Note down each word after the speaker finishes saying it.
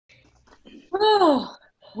Oh,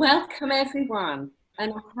 welcome everyone,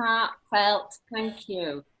 and a heartfelt thank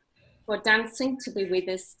you for dancing to be with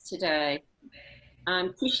us today.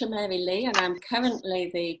 I'm Tisha Mary Lee, and I'm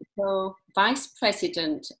currently the co-vice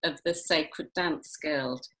president of the Sacred Dance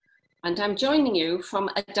Guild. And I'm joining you from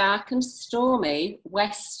a dark and stormy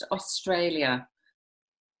West Australia.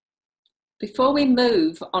 Before we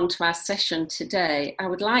move on to our session today, I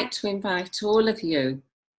would like to invite all of you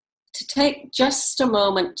to take just a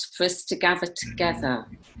moment for us to gather together.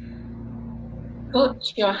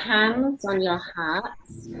 Put your hands on your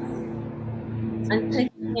hearts and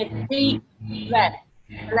taking a deep breath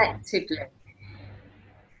collectively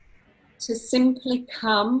to simply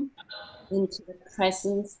come into the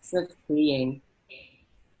presence of being,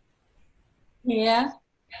 here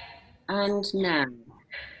and now,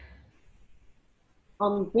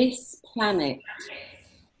 on this planet,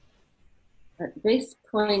 at this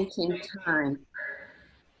point in time,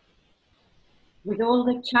 with all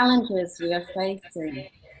the challenges we are facing.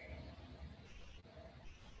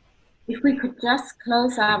 If we could just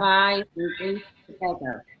close our eyes and breathe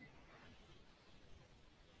together.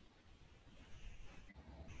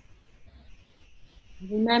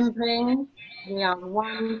 Remembering we are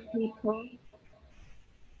one people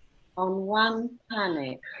on one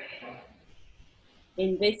planet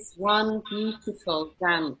in this one beautiful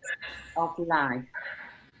dance of life.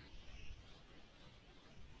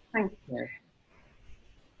 Thank you.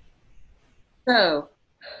 So,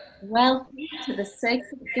 welcome to the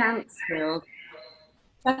Sacred Dance Guild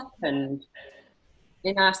second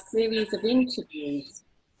in our series of interviews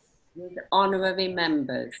with honorary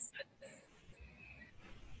members.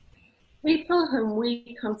 People whom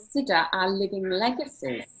we consider our living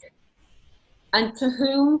legacies and to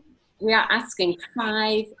whom we are asking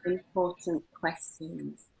 5 important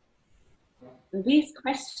questions. And these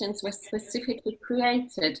questions were specifically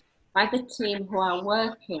created by the team who are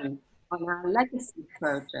working on our legacy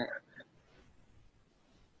project.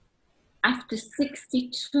 After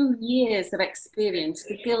 62 years of experience,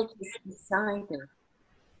 the Guild has decided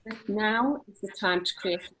that now is the time to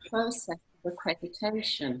create a process of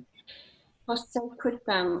accreditation for sacred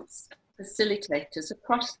dance facilitators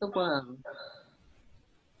across the world.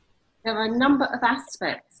 There are a number of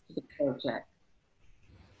aspects to the project.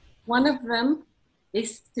 One of them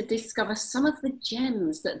is to discover some of the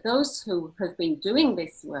gems that those who have been doing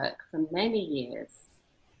this work for many years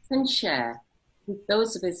can share with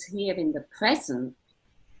those of us here in the present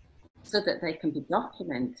so that they can be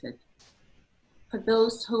documented for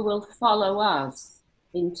those who will follow us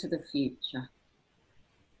into the future.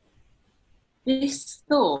 This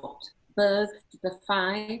thought birthed the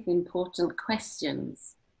 5 important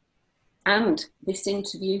questions and this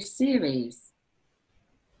interview series.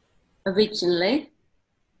 Originally,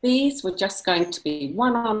 these were just going to be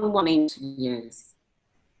one-on-one interviews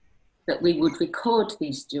that we would record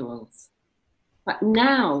these duels. But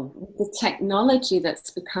now, with the technology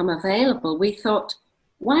that's become available, we thought,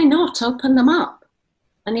 why not open them up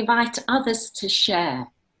and invite others to share?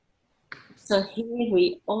 So here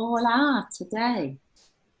we all are today.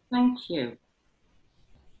 Thank you.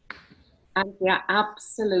 And we are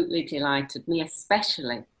absolutely delighted, me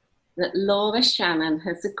especially, that Laura Shannon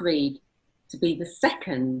has agreed to be the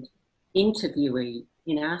second interviewee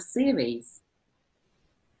in our series.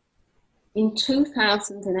 In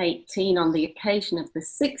 2018, on the occasion of the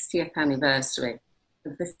 60th anniversary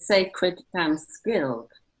of the Sacred Dance Guild,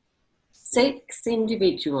 6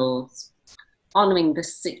 individuals honouring the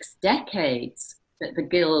 6 decades that the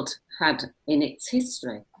Guild had in its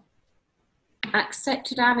history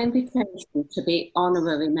accepted our invitation to be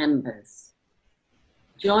honorary members,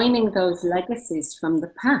 joining those legacies from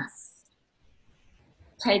the past.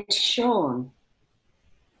 Ted Shawn,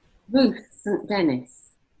 Ruth St.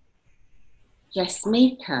 Dennis, Jess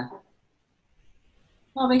Meeker,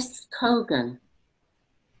 Forrest Kogan,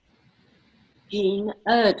 Jean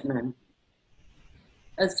Erdman,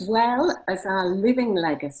 as well as our living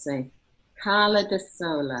legacy, Carla de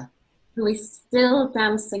Sola, who is still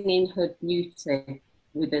dancing in her beauty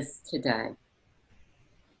with us today.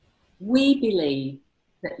 We believe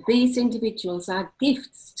that these individuals are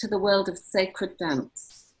gifts to the world of sacred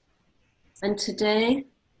dance. And today,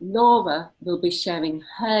 Laura will be sharing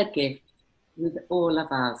her gift with all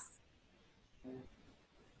of us.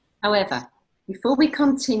 However, before we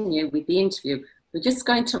continue with the interview, we're just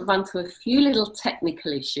going to run through a few little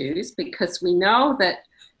technical issues because we know that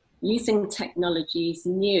using technology is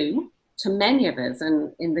new to many of us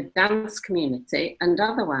and in the dance community and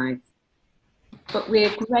otherwise. But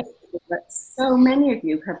we're grateful that so many of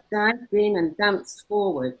you have dived in and danced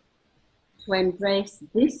forward to embrace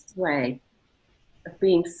this way of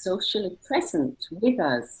being socially present with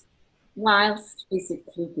us whilst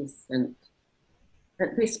physically distant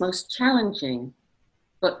at this most challenging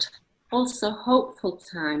but also hopeful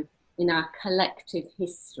time in our collective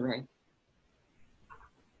history.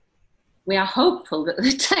 We are hopeful that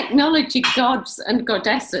the technology gods and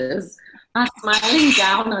goddesses are smiling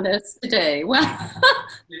down on us today. Well,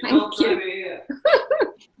 thank you.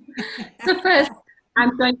 So first,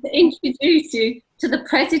 I'm going to introduce you to the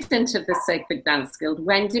president of the Sacred Dance Guild,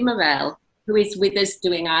 Wendy Morell, who is with us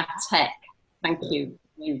doing our tech. Thank you,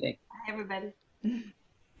 Wendy. Hi, everybody.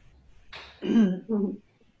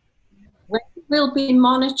 We'll be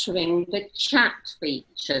monitoring the chat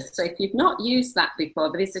feature. So if you've not used that before,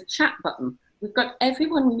 there is a chat button. We've got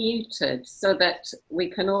everyone muted so that we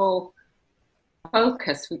can all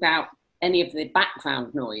focus without any of the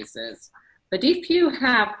background noises. But if you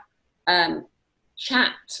have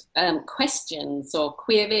chat questions or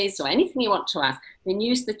queries or anything you want to ask, then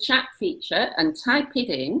use the chat feature and type it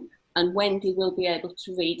in, and Wendy will be able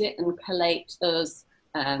to read it and collate those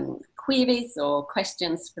queries or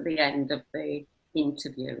questions for the end of the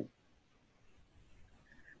interview.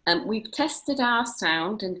 We've tested our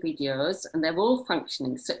sound and videos and they're all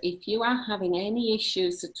functioning. So if you are having any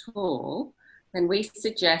issues at all, then we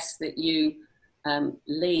suggest that you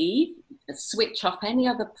leave, switch off any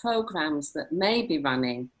other programs that may be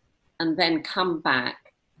running, and then come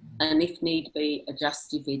back, and if need be,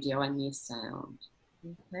 adjust your video and your sound.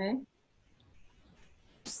 Okay?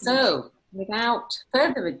 So, without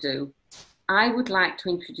further ado, I would like to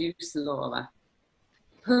introduce Laura,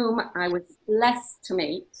 whom I was blessed to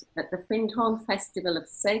meet at the Findhorn Festival of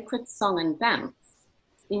Sacred Song and Dance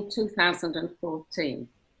in 2014,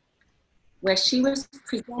 where she was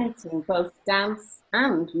presenting both dance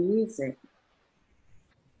and music.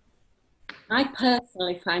 I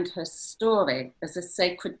personally find her story as a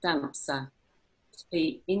sacred dancer to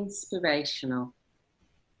be inspirational,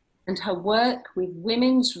 and her work with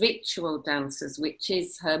women's ritual dances, which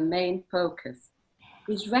is her main focus,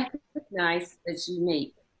 is recognized as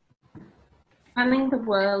unique. Spanning the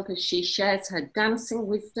world as she shares her dancing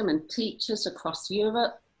wisdom and teaches across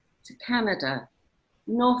Europe to Canada,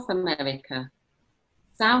 North America,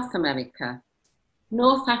 South America,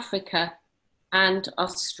 North Africa, and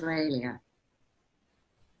Australia.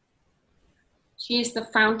 She is the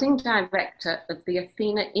founding director of the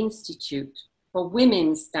Athena Institute for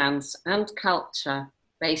Women's Dance and Culture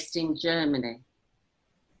based in Germany.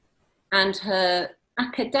 And her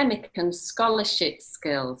academic and scholarship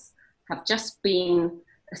skills have just been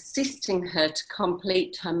assisting her to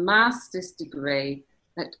complete her master's degree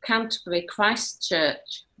at Canterbury Christ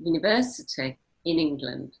Church University in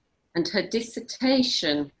England. And her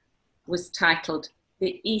dissertation was titled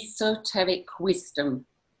The Esoteric Wisdom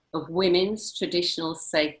of Women's Traditional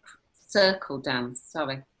Circle Dance.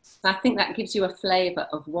 Sorry. So I think that gives you a flavour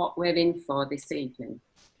of what we're in for this evening.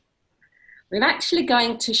 We're actually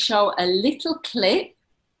going to show a little clip,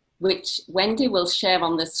 which Wendy will share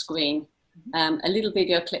on the screen, a little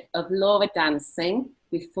video clip of Laura dancing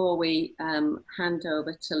before we hand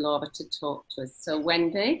over to Laura to talk to us. So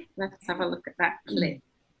Wendy, let's have a look at that clip.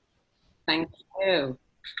 Thank you.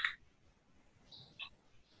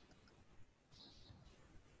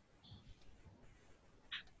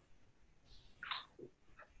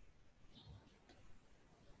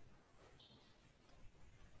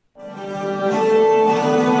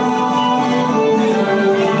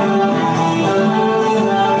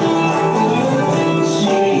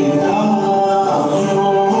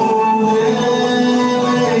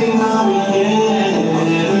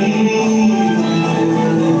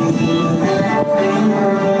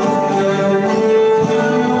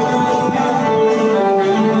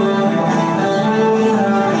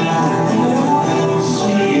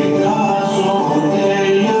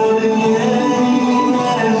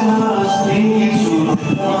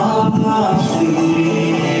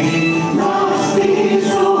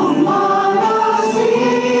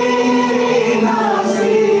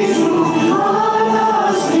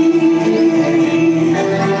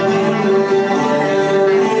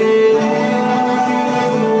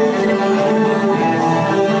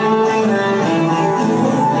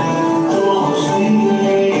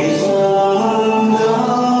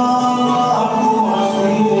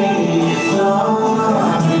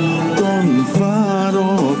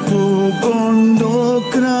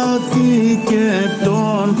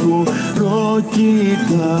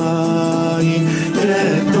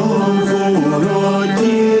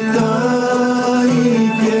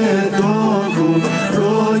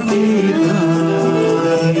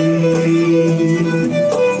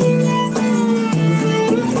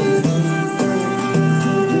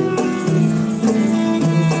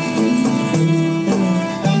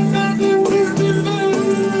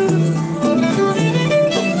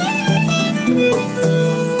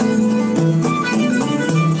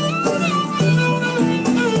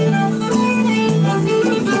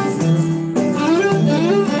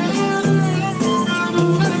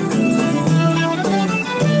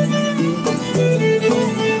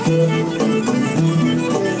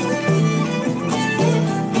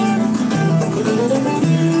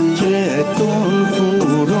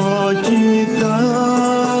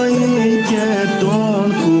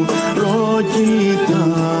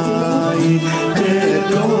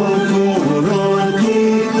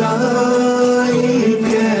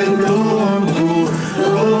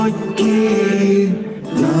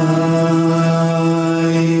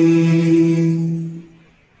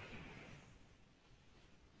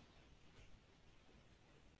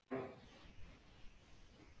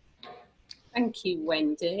 Thank you,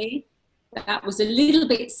 Wendy. That was a little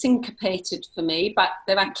bit syncopated for me, but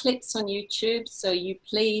there are clips on YouTube, so you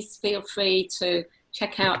please feel free to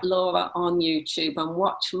check out Laura on YouTube and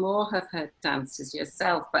watch more of her dances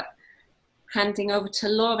yourself. But handing over to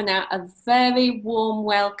Laura now, a very warm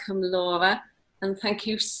welcome, Laura, and thank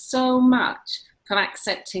you so much for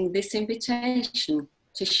accepting this invitation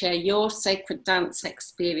to share your sacred dance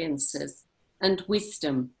experiences and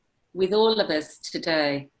wisdom with all of us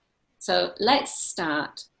today. So let's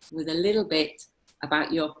start with a little bit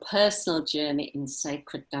about your personal journey in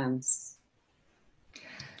sacred dance.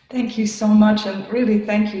 Thank you so much, and really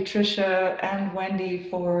thank you, Tricia and Wendy,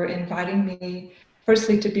 for inviting me,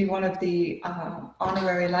 firstly, to be one of the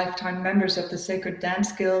honorary lifetime members of the Sacred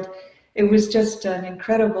Dance Guild. It was just an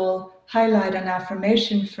incredible highlight and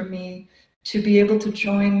affirmation for me to be able to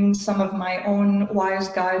join some of my own wise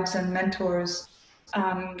guides and mentors.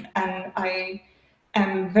 And I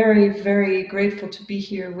am very, very grateful to be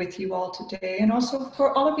here with you all today, and also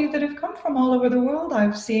for all of you that have come from all over the world.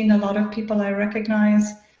 I've seen a lot of people I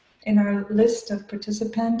recognize in our list of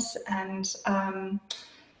participants, and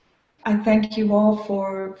I thank you all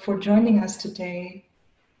for joining us today.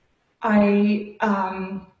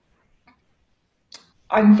 I'm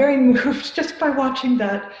very moved just by watching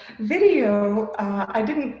that video. I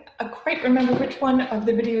didn't quite remember which one of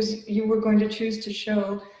the videos you were going to choose to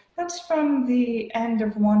show. That's from the end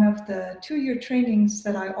of one of the 2-year trainings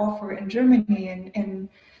that I offer in Germany, in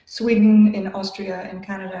Sweden, in Austria, in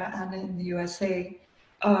Canada, and in the USA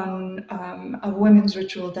on women's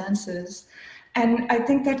ritual dances. And I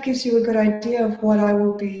think that gives you a good idea of what I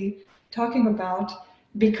will be talking about,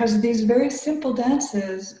 because these very simple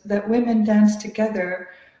dances that women dance together,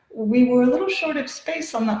 we were a little short of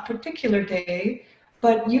space on that particular day,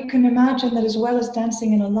 but you can imagine that as well as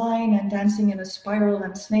dancing in a line and dancing in a spiral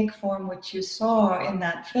and snake form, which you saw in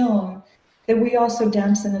that film, that we also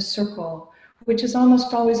dance in a circle, which is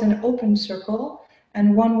almost always an open circle,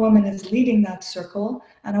 and one woman is leading that circle.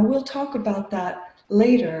 And I will talk about that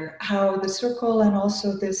later, how the circle and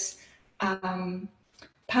also this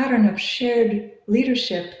pattern of shared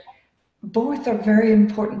leadership, both are very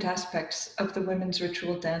important aspects of the women's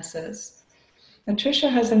ritual dances. And Tricia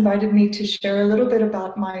has invited me to share a little bit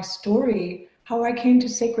about my story, how I came to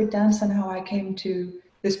sacred dance and how I came to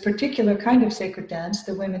this particular kind of sacred dance,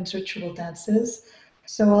 the women's ritual dances.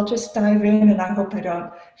 So I'll just dive in, and I hope I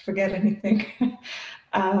don't forget anything.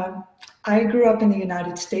 I grew up in the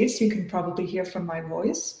United States, you can probably hear from my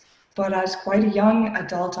voice, but as quite a young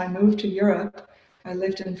adult, I moved to Europe. I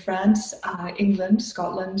lived in France, England,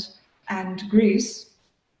 Scotland, and Greece.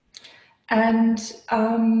 And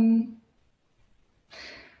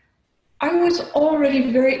I was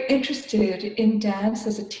already very interested in dance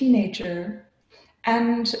as a teenager,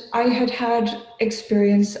 and I had had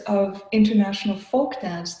experience of international folk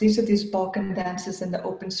dance. These are these Balkan dances in the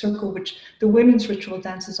open circle, which the women's ritual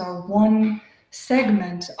dances are one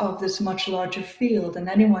segment of this much larger field. And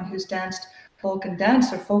anyone who's danced Balkan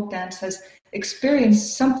dance or folk dance has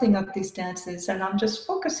experienced something of these dances. And I'm just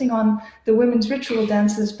focusing on the women's ritual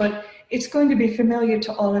dances, but it's going to be familiar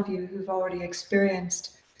to all of you who've already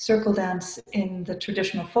experienced circle dance in the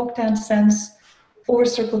traditional folk dance sense, or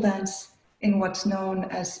circle dance in what's known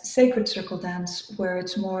as sacred circle dance, where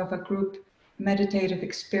it's more of a group meditative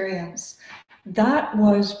experience. That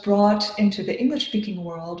was brought into the English-speaking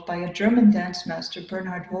world by a German dance master,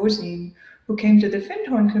 Bernhard Vosin, who came to the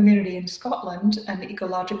Findhorn community in Scotland, an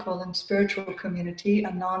ecological and spiritual community,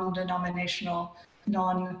 a non-denominational,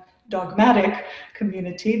 non-dogmatic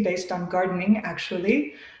community based on gardening,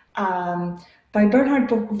 actually, by Bernhard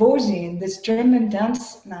Vosin, this German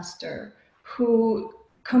dance master, who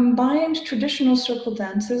combined traditional circle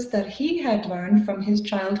dances that he had learned from his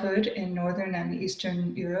childhood in Northern and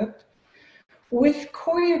Eastern Europe with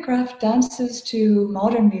choreographed dances to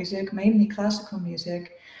modern music, mainly classical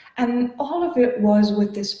music. And all of it was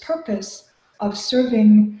with this purpose of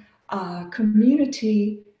serving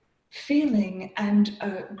community feeling and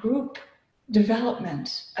group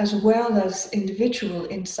development, as well as individual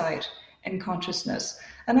insight and consciousness.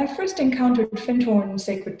 And I first encountered Findhorn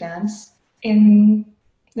sacred dance in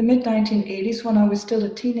the mid-1980s when I was still a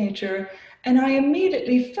teenager, and I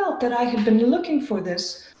immediately felt that I had been looking for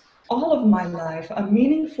this all of my life, a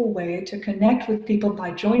meaningful way to connect with people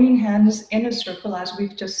by joining hands in a circle, as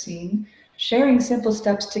we've just seen, sharing simple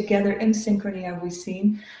steps together in synchrony, as we've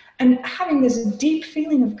seen, and having this deep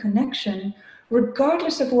feeling of connection,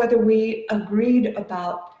 regardless of whether we agreed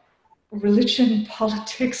about religion,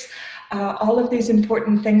 politics, all of these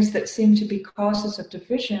important things that seem to be causes of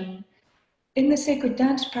division. In the sacred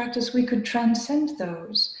dance practice, we could transcend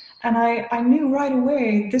those And I knew right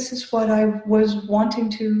away this is what I was wanting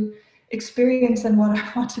to experience and what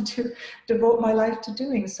I wanted to devote my life to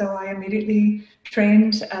doing. So I immediately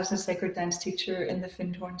trained as a sacred dance teacher in the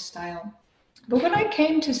Findhorn style. But when I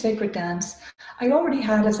came to sacred dance, I already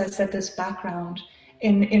had, as I said, this background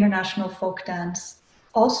in international folk dance,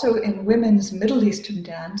 also in women's Middle Eastern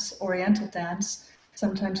dance, Oriental dance,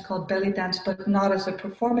 sometimes called belly dance, but not as a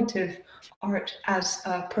performative art, as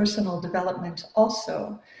a personal development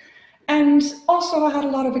also. And also, I had a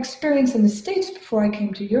lot of experience in the States before I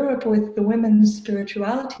came to Europe with the women's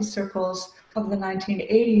spirituality circles of the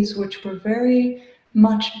 1980s, which were very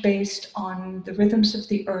much based on the rhythms of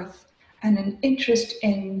the earth and an interest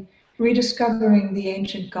in rediscovering the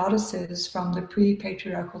ancient goddesses from the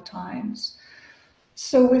pre-patriarchal times.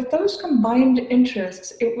 So with those combined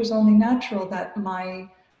interests, it was only natural that my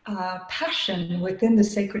passion within the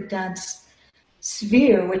sacred dance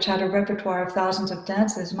sphere, which had a repertoire of thousands of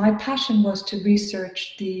dances, my passion was to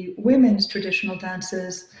research the women's traditional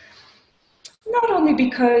dances, not only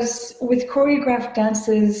because with choreographed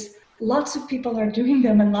dances, lots of people are doing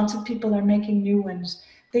them and lots of people are making new ones.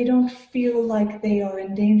 They don't feel like they are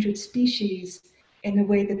endangered species in the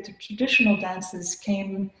way that the traditional dances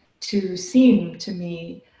came to seem to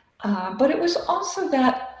me. But it was also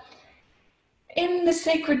that in the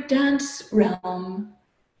sacred dance realm,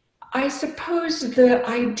 I suppose the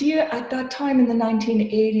idea at that time in the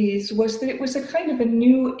 1980s was that it was a kind of a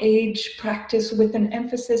new age practice with an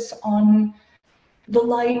emphasis on the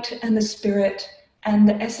light and the spirit, and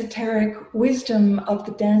the esoteric wisdom of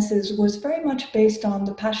the dances was very much based on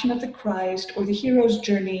the Passion of the Christ or the hero's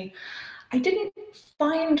journey. I didn't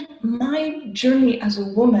find my journey as a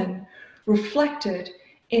woman reflected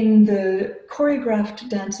in the choreographed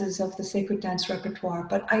dances of the sacred dance repertoire,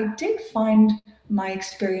 but I did find my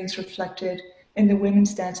experience reflected in the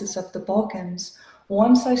women's dances of the Balkans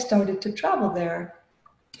once I started to travel there.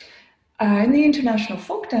 In the international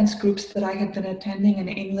folk dance groups that I had been attending in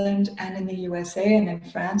England and in the USA and in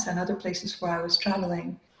France and other places where I was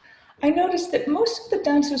traveling, I noticed that most of the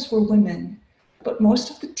dancers were women, but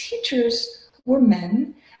most of the teachers were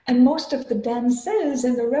men, and most of the dances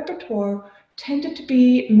in the repertoire tended to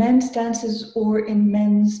be men's dances or in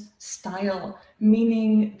men's style,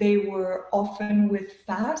 meaning they were often with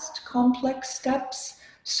fast, complex steps,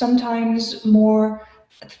 sometimes more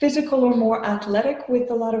physical or more athletic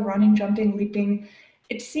with a lot of running, jumping, leaping.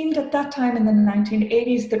 It seemed at that time in the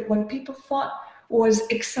 1980s that what people thought was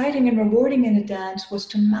exciting and rewarding in a dance was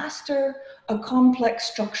to master a complex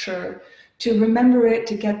structure, to remember it,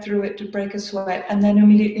 to get through it, to break a sweat, and then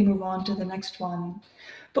immediately move on to the next one.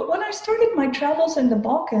 But when I started my travels in the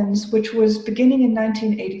Balkans, which was beginning in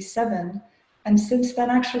 1987, and since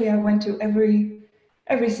then actually I went to every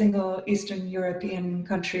single Eastern European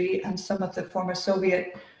country and some of the former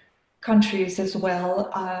Soviet countries as well,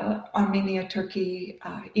 Armenia, Turkey,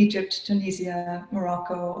 Egypt, Tunisia,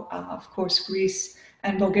 Morocco, of course, Greece,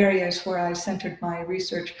 and Bulgaria is where I centered my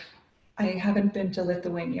research. I haven't been to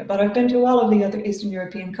Lithuania, but I've been to all of the other Eastern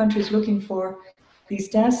European countries looking for these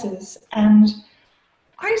dances. And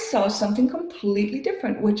I saw something completely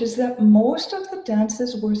different, which is that most of the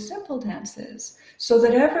dances were simple dances, so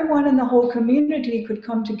that everyone in the whole community could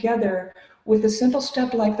come together with a simple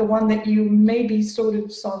step like the one that you maybe sort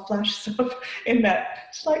of saw flashes of in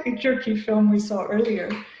that slightly jerky film we saw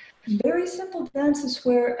earlier. Very simple dances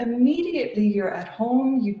where immediately you're at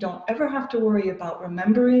home, you don't ever have to worry about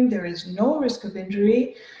remembering, there is no risk of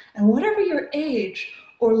injury, and whatever your age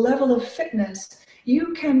or level of fitness,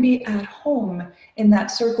 you can be at home in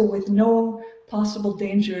that circle with no possible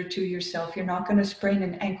danger to yourself. You're not going to sprain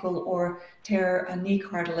an ankle or tear a knee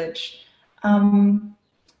cartilage.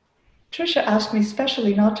 Trisha asked me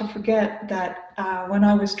specially not to forget that when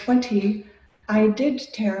I was 20, I did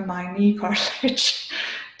tear my knee cartilage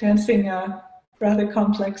dancing a rather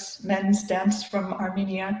complex men's dance from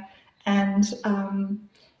Armenia. And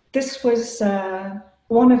this was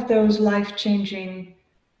one of those life-changing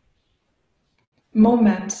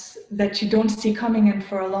moments that you don't see coming in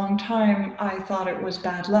for a long time. I thought it was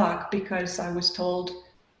bad luck because I was told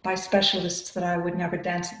by specialists that I would never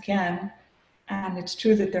dance again. And it's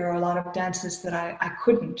true that there are a lot of dances that I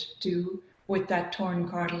couldn't do with that torn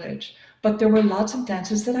cartilage, but there were lots of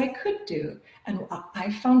dances that I could do. And what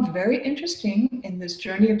I found very interesting in this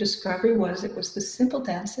journey of discovery was it was the simple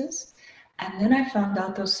dances. And then I found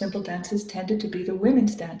out those simple dances tended to be the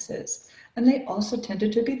women's dances. And they also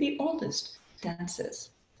tended to be the oldest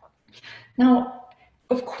dances. Now,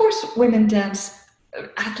 of course, women dance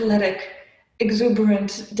athletic,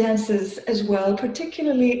 exuberant dances as well,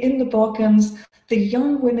 particularly in the Balkans. The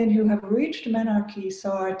young women who have reached menarche,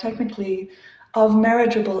 so are technically of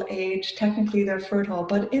marriageable age. Technically, they're fertile,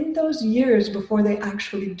 but in those years before they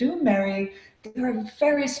actually do marry, they're a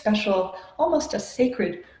very special, almost a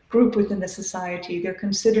sacred group within the society. They're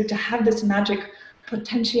considered to have this magic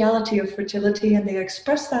potentiality of fertility, and they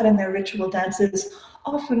express that in their ritual dances,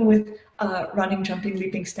 often with running, jumping,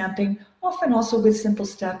 leaping, stamping, often also with simple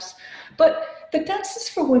steps. But the dances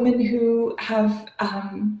for women who have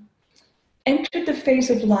entered the phase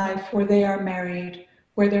of life where they are married,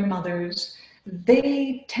 where they're mothers,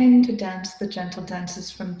 they tend to dance the gentle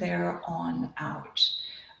dances from there on out.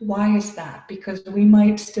 Why is that? Because we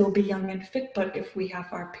might still be young and fit, but if we have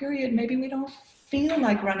our period, maybe we don't feel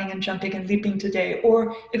like running and jumping and leaping today.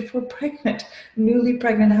 Or if we're pregnant, newly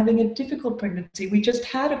pregnant, having a difficult pregnancy, we just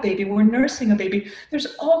had a baby, we're nursing a baby.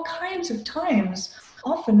 There's all kinds of times,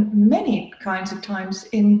 often many kinds of times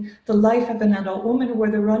in the life of an adult woman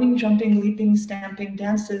where the running, jumping, leaping, stamping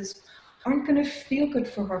dances aren't going to feel good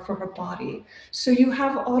for her body. So you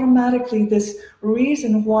have automatically this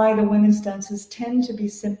reason why the women's dances tend to be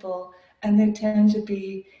simple, and they tend to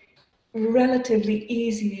be relatively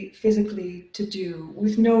easy physically to do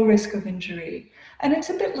with no risk of injury. And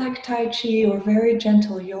it's a bit like Tai Chi or very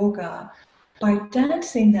gentle yoga. By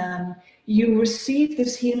dancing them, you receive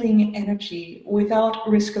this healing energy without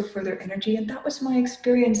risk of further energy. And that was my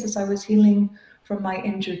experience as I was healing from my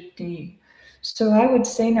injured knee. So I would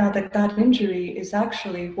say now that that injury is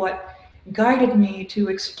actually what guided me to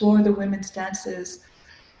explore the women's dances.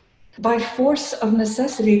 By force of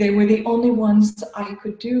necessity, they were the only ones I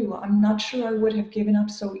could do. I'm not sure I would have given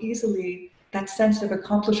up so easily that sense of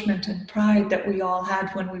accomplishment and pride that we all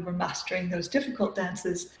had when we were mastering those difficult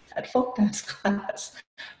dances at folk dance class.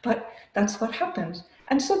 But that's what happened.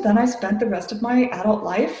 And so then I spent the rest of my adult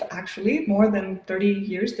life, actually more than 30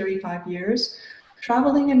 years, 35 years,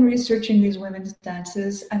 traveling and researching these women's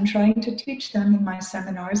dances and trying to teach them in my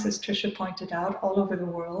seminars, as Tricia pointed out, all over the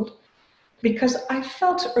world. Because I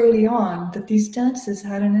felt early on that these dances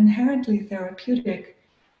had an inherently therapeutic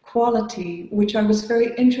quality, which I was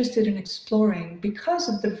very interested in exploring because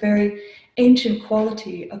of the very ancient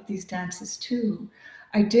quality of these dances too.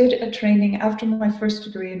 I did a training after my first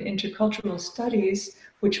degree in intercultural studies,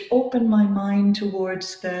 which opened my mind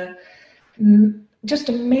towards the just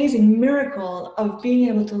amazing miracle of being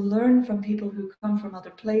able to learn from people who come from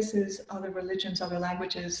other places, other religions, other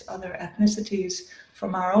languages, other ethnicities,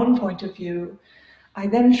 from our own point of view. I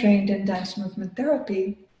then trained in dance movement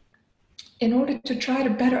therapy in order to try to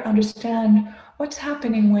better understand what's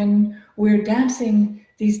happening when we're dancing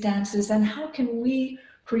these dances, and how can we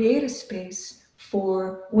create a space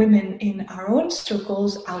for women in our own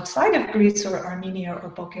circles outside of Greece or Armenia or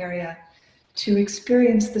Bulgaria to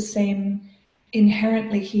experience the same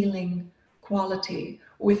inherently healing quality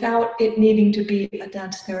without it needing to be a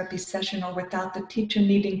dance therapy session, or without the teacher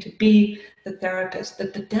needing to be the therapist,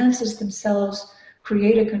 that the dances themselves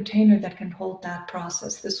create a container that can hold that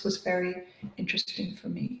process. This was very interesting for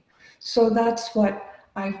me. So that's what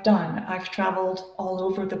I've done. I've traveled all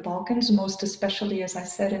over the Balkans, most especially, as I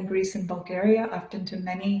said, in Greece and Bulgaria. I've been to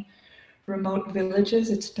many remote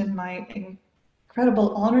villages. It's been my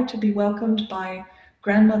incredible honor to be welcomed by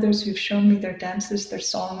grandmothers who've shown me their dances, their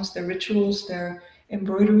songs, their rituals, their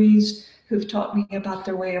embroideries, who've taught me about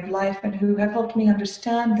their way of life, and who have helped me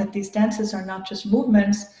understand that these dances are not just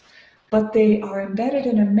movements, but they are embedded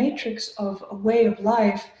in a matrix of a way of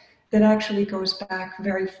life that actually goes back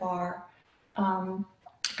very far.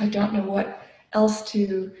 I don't know what else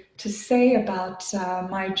to say about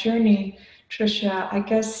my journey, Tricia. I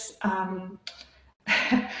guess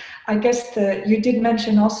you did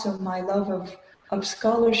mention also my love of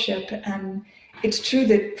scholarship, and it's true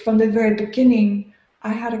that from the very beginning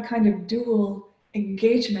I had a kind of dual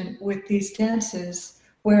engagement with these dances,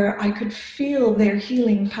 where I could feel their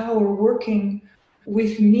healing power working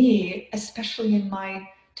with me, especially in my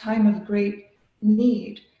time of great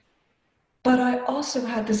need. But I also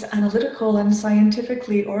had this analytical and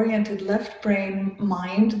scientifically oriented left brain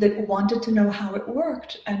mind that wanted to know how it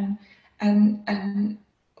worked, and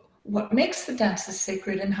what makes the dances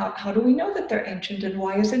sacred, and how do we know that they're ancient, and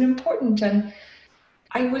why is it important? And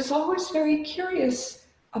I was always very curious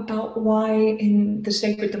about why in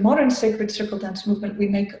the modern sacred circle dance movement, we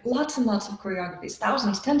make lots and lots of choreographies,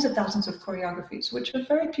 thousands, tens of thousands of choreographies, which are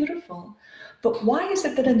very beautiful. But why is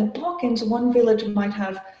it that in the Balkans, one village might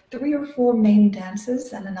have 3 or 4 main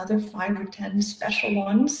dances and another 5 or 10 special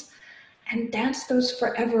ones, and dance those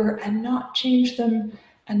forever and not change them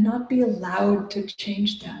and not be allowed to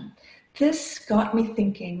change them? This got me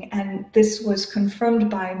thinking, and this was confirmed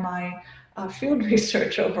by my field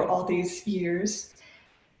research over all these years.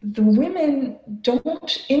 the women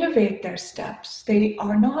don't innovate their steps. They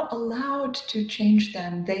are not allowed to change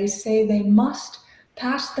them. They say they must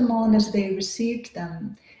pass them on as they received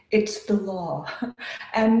them. It's the law.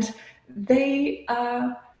 And they,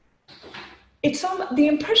 the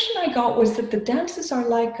impression I got was that the dances are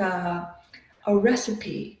like a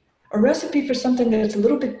recipe for something that's a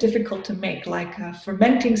little bit difficult to make, like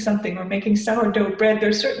fermenting something or making sourdough bread. There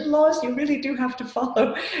are certain laws you really do have to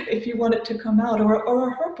follow if you want it to come out, or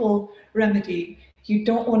a herbal remedy. You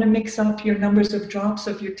don't want to mix up your numbers of drops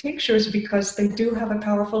of your tinctures because they do have a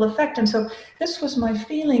powerful effect. And so this was my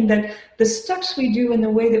feeling, that the steps we do and the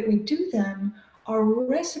way that we do them are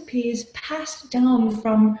recipes passed down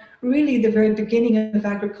from really the very beginning of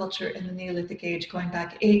agriculture in the Neolithic age, going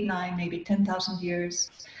back 8, 9, maybe 10,000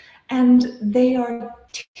 years. And they are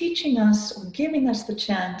teaching us or giving us the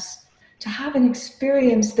chance to have an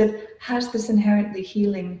experience that has this inherently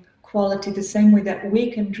healing quality, the same way that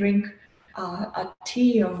we can drink a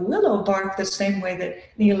tea of willow bark the same way that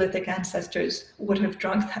Neolithic ancestors would have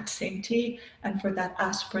drunk that same tea. And for that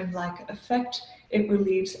aspirin-like effect, it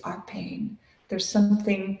relieves our pain. There's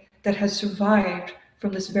something that has survived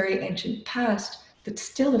from this very ancient past that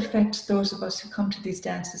still affects those of us who come to these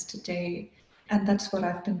dances today. And that's what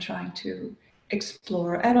I've been trying to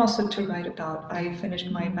explore and also to write about. I finished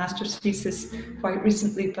my master's thesis quite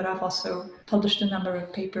recently, but I've also published a number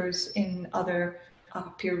of papers in other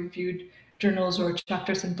peer-reviewed journals or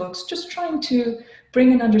chapters in books, just trying to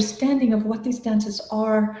bring an understanding of what these dances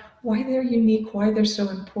are, why they're unique, why they're so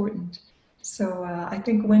important. So I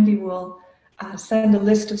think Wendy will send a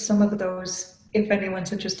list of some of those if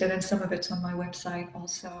anyone's interested, and some of it's on my website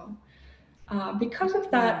also. Because of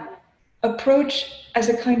that approach as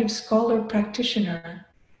a kind of scholar practitioner,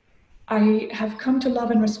 I have come to love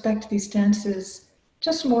and respect these dances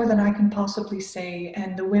just more than I can possibly say,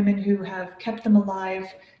 and the women who have kept them alive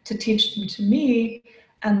to teach them to me,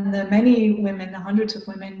 and the many women, the hundreds of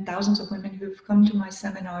women, thousands of women who've come to my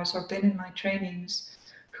seminars or been in my trainings,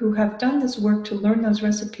 who have done this work to learn those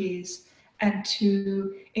recipes and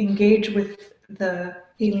to engage with the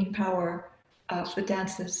healing power of the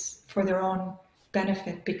dances for their own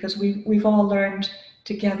benefit, because we've all learned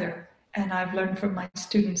together. And I've learned from my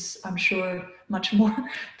students, I'm sure, much more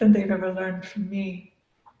than they've ever learned from me.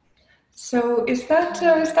 So is that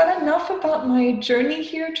enough about my journey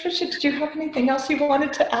here, Tricia? Did you have anything else you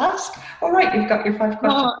wanted to ask? All right, you've got your 5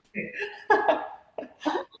 questions.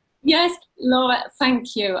 Yes, Laura,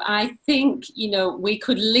 thank you. I think, we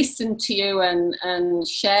could listen to you and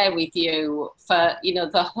share with you for,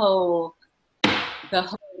 the whole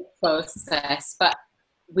process, but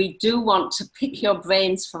we do want to pick your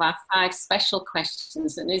brains for our 5 special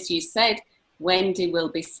questions. And as you said, Wendy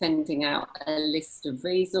will be sending out a list of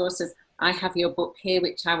resources. I have your book here,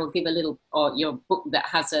 which I will give a little, or your book that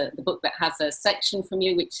has the book that has a section from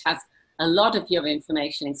you, which has a lot of your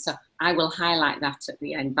information in. So I will highlight that at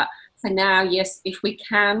the end. But for now, yes, if we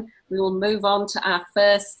can, we will move on to our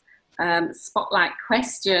first spotlight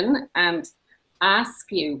question and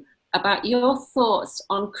ask you about your thoughts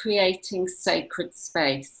on creating sacred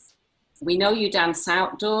space. We know you dance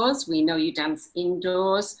outdoors, we know you dance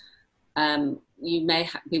indoors, you may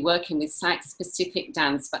be working with site-specific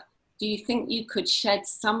dance, but do you think you could shed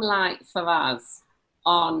some light for us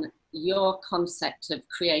on your concept of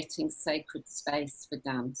creating sacred space for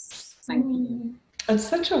dance? Thank you. That's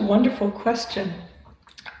such a wonderful question.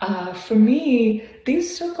 For me,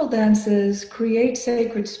 these circle dances create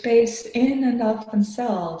sacred space in and of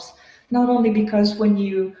themselves, not only because when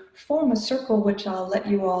you form a circle, which I'll let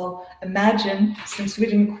you all imagine, since we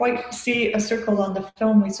didn't quite see a circle on the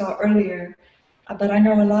film we saw earlier, but I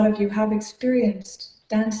know a lot of you have experienced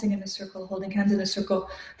dancing in a circle, holding hands in a circle.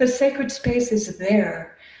 The sacred space is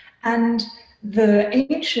there. And the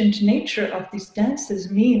ancient nature of these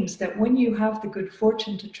dances means that when you have the good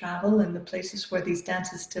fortune to travel in the places where these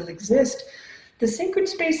dances still exist, the sacred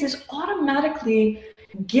space is automatically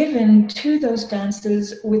given to those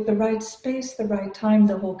dances with the right space, the right time.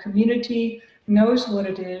 The whole community knows what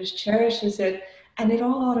it is, cherishes it, and it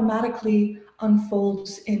all automatically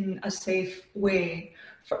unfolds in a safe way.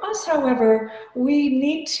 For us, however, we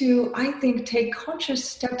need to, I think, take conscious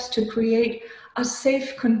steps to create a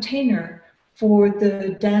safe container for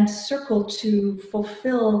the dance circle to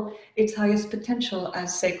fulfill its highest potential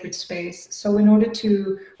as sacred space. So in order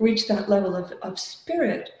to reach that level of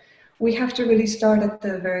spirit, we have to really start at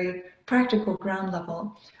the very practical ground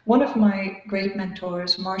level. One of my great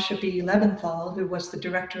mentors, Marcia B. Leventhal, who was the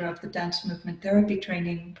director of the dance movement therapy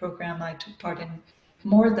training program I took part in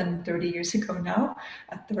more than 30 years ago now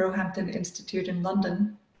at the Roehampton Institute in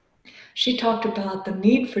London, she talked about the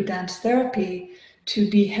need for dance therapy to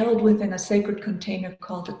be held within a sacred container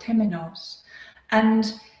called a temenos.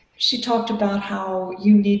 And she talked about how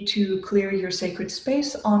you need to clear your sacred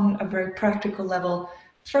space on a very practical level.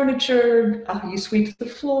 Furniture, you sweep the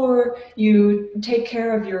floor, you take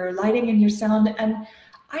care of your lighting and your sound. And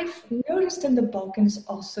I've noticed in the Balkans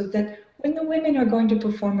also that when the women are going to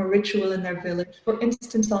perform a ritual in their village, for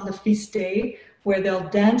instance, on the feast day, where they'll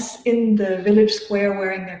dance in the village square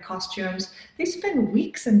wearing their costumes, they spend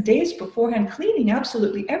weeks and days beforehand cleaning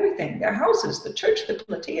absolutely everything, their houses, the church, the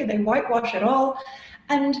platea, they whitewash it all.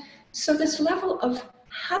 And so this level of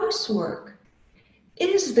housework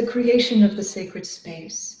is the creation of the sacred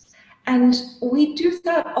space. And we do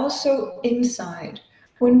that also inside.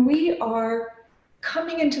 When we are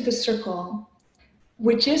coming into the circle,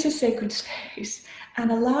 which is a sacred space,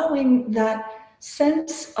 and allowing that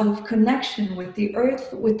sense of connection with the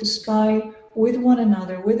earth, with the sky, with one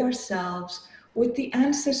another, with ourselves, with the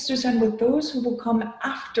ancestors, and with those who will come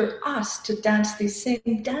after us to dance these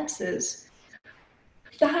same dances,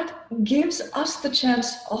 that gives us the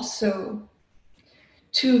chance also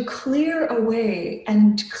to clear away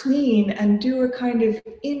and clean and do a kind of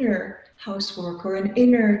inner housework or an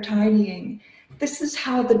inner tidying. This is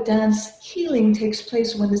how the dance healing takes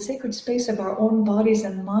place, when the sacred space of our own bodies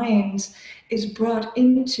and minds is brought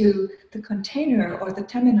into the container or the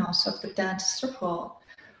temenos of the dance circle.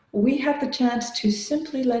 We have the chance to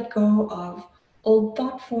simply let go of old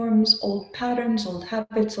thought forms, old patterns, old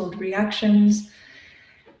habits, old reactions,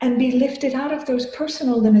 and be lifted out of those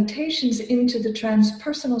personal limitations into the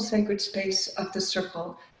transpersonal sacred space of the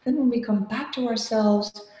circle. Then when we come back to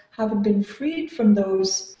ourselves, having been freed from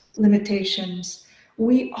those limitations,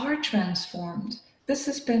 we are transformed. This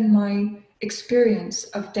has been my experience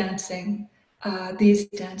of dancing these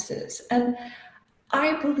dances. And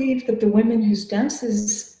I believe that the women whose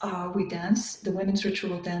dances we dance, the women's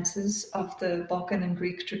ritual dances of the Balkan and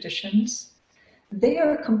Greek traditions, they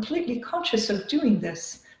are completely conscious of doing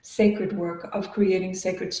this sacred work of creating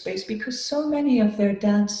sacred space, because so many of their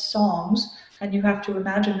dance songs, and you have to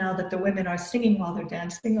imagine now that the women are singing while they're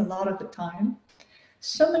dancing a lot of the time,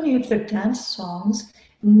 so many of their dance songs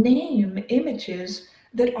name images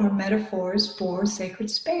that are metaphors for sacred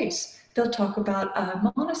space. They'll talk about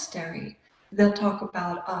a monastery, they'll talk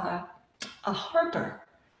about a harbor,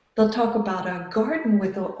 they'll talk about a garden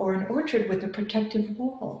with or an orchard with a protective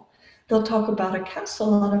wall. They'll talk about a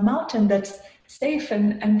castle on a mountain that's safe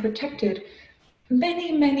and protected.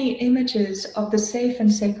 Many, many images of the safe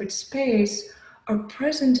and sacred space are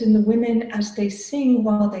present in the women as they sing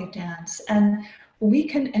while they dance. And we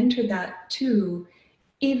can enter that too,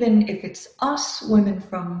 even if it's us, women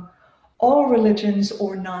from all religions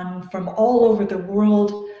or none, from all over the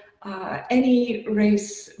world, any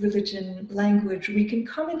race, religion, language, we can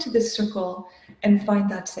come into this circle and find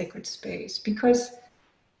that sacred space. Because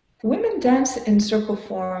women dance in circle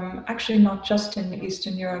form, actually not just in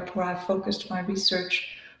Eastern Europe where I've focused my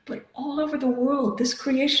research, but all over the world. This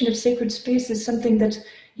creation of sacred space is something that's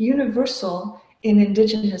universal in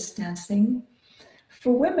indigenous dancing.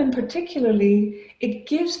 For women particularly, it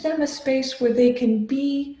gives them a space where they can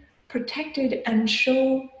be protected and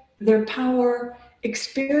show their power,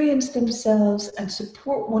 experience themselves, and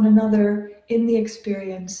support one another in the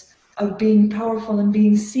experience of being powerful and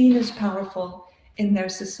being seen as powerful in their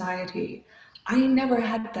society. I never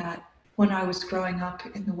had that when I was growing up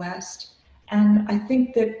in the West. And I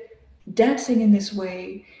think that dancing in this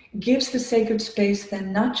way gives the sacred space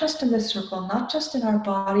then not just in the circle, not just in our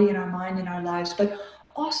body, in our mind, in our lives, but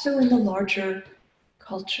also in the larger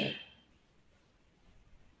culture.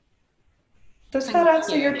 Does that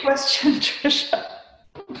answer your question, Tricia?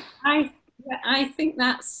 I think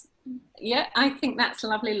that's, yeah, I think that's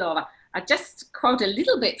lovely, Laura. I just quote a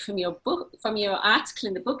little bit from your book, from your article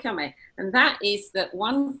in the book, Ame, and that is that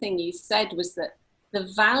one thing you said was that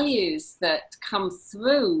the values that come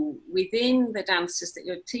through within the dances that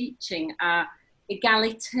you're teaching are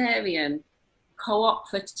egalitarian,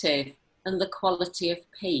 cooperative, and the quality of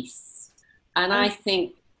peace. And I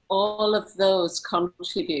think all of those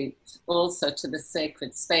contribute also to the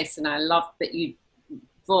sacred space, and I love that you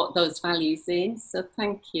brought those values in, so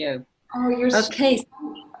thank you. Oh, you're okay.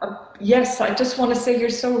 Yes, I just want to say you're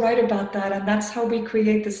so right about that, and that's how we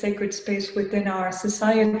create the sacred space within our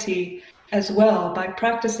society as well, by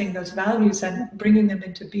practicing those values and bringing them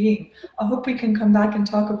into being. I hope we can come back and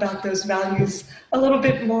talk about those values a little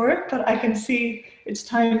bit more, but I can see it's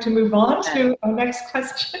time to move on to our next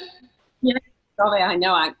question. Yeah, sorry, I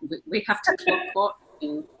know we have to talk.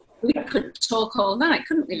 We could talk all night,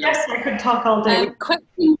 couldn't we? Yes, I could talk all day.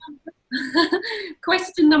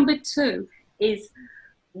 Question number 2 is,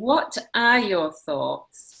 what are your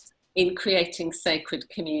thoughts in creating sacred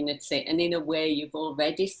community? And in a way, you've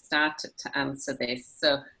already started to answer this.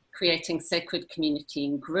 So creating sacred community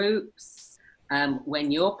in groups,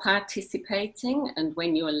 when you're participating and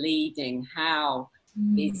when you're leading, how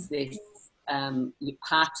is this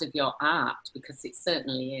part of your art? Because it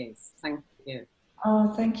certainly is. Thank you.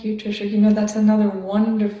 Oh, thank you, Tricia. You know, that's another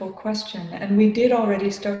wonderful question. And we did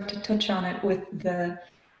already start to touch on it with the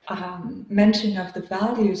mention of the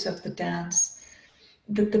values of the dance.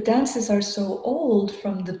 The dances are so old,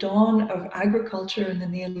 from the dawn of agriculture in the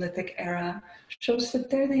Neolithic era, shows that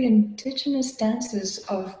they're the indigenous dances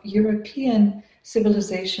of European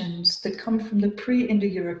civilizations that come from the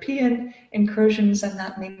pre-Indo-European incursions, and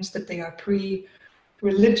that means that they are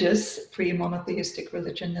pre-religious, pre-monotheistic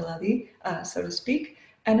religion, so to speak,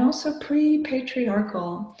 and also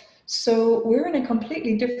pre-patriarchal. So we're in a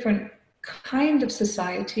completely different kind of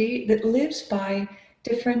society that lives by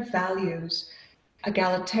different values: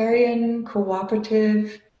 egalitarian,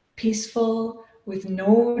 cooperative, peaceful, with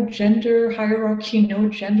no gender hierarchy, no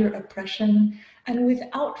gender oppression, and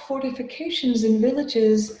without fortifications in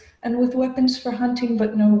villages, and with weapons for hunting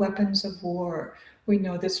but no weapons of war. We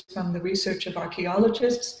know this from the research of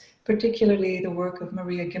archaeologists, particularly the work of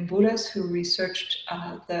Maria Gimburas, who researched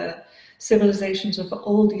the civilizations of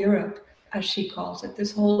old Europe, as she calls it,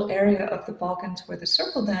 this whole area of the Balkans where the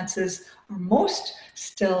circle dances are most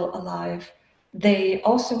still alive. They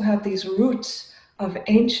also have these roots of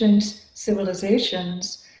ancient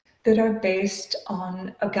civilizations that are based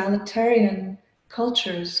on egalitarian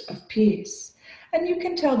cultures of peace. And you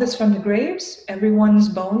can tell this from the graves. Everyone's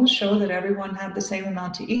bones show that everyone had the same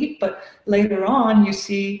amount to eat, but later on you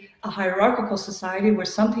see a hierarchical society where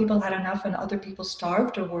some people had enough and other people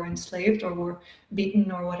starved or were enslaved or were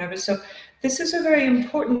beaten or whatever. So this is a very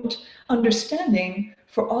important understanding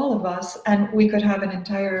for all of us, and we could have an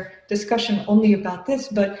entire discussion only about this,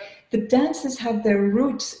 but the dances have their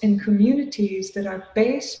roots in communities that are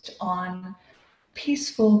based on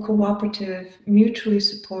peaceful, cooperative, mutually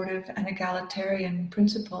supportive, and egalitarian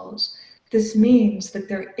principles. This means that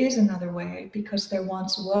there is another way because there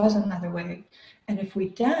once was another way. And if we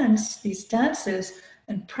dance these dances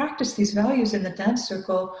and practice these values in the dance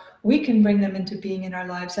circle, we can bring them into being in our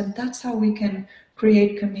lives, and that's how we can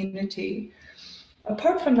create community.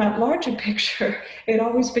 Apart from that larger picture, it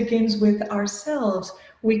always begins with ourselves.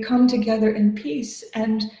 We come together in peace.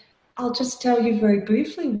 And I'll just tell you very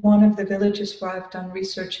briefly, one of the villages where I've done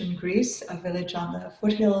research in Greece, a village on the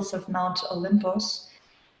foothills of Mount Olympus,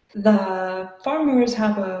 the farmers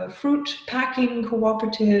have a fruit packing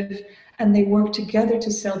cooperative, and they work together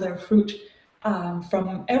to sell their fruit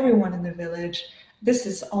from everyone in the village. This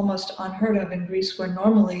is almost unheard of in Greece, where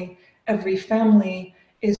normally every family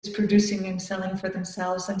is producing and selling for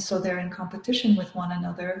themselves, and so they're in competition with one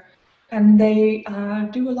another. And they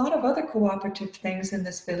do a lot of other cooperative things in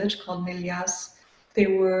this village called Milias. They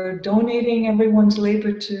were donating everyone's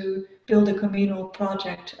labor to build a communal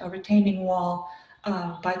project, a retaining wall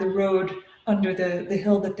by the road under the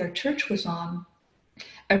hill that their church was on.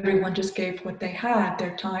 Everyone just gave what they had,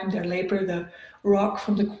 their time, their labor, the rock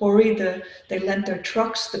from the quarry, they lent their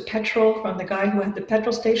trucks, the petrol from the guy who had the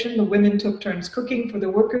petrol station. The women took turns cooking for the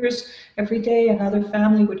workers every day. Another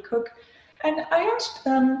family would cook. And I asked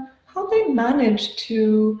them how they managed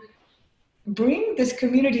to bring this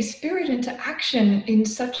community spirit into action in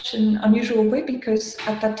such an unusual way, because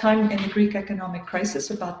at that time in the Greek economic crisis,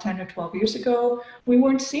 about 10 or 12 years ago, we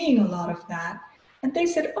weren't seeing a lot of that. And they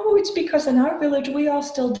said, oh, it's because in our village, we all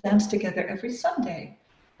still dance together every Sunday.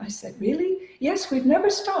 I said, really? Yes, we've never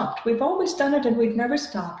stopped. We've always done it and we've never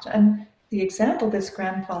stopped. And the example this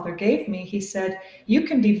grandfather gave me, he said, you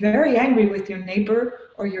can be very angry with your neighbor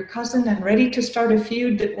or your cousin and ready to start a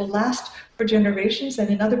feud that will last for generations. And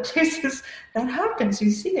in other places that happens,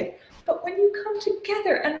 you see it. But when you come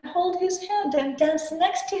together and hold his hand and dance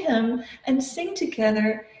next to him and sing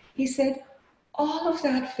together, he said, all of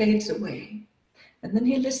that fades away. And then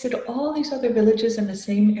he listed all these other villages in the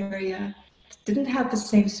same area that didn't have the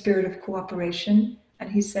same spirit of cooperation.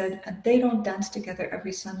 And he said, and they don't dance together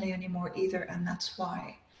every Sunday anymore either, and that's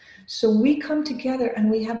why. So we come together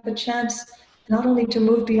and we have a chance not only to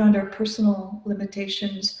move beyond our personal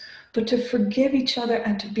limitations, but to forgive each other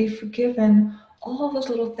and to be forgiven, all those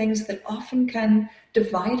little things that often can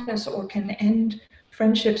divide us or can end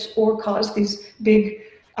friendships or cause these big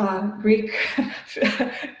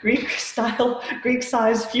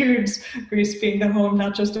Greek-sized feuds, Greece being the home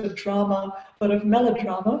not just of drama, but of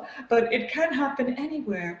melodrama. But it can happen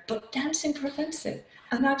anywhere, but dancing prevents it.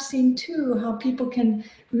 And I've seen too how people can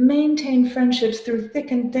maintain friendships through thick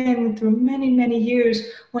and thin, through many, many years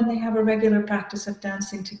when they have a regular practice of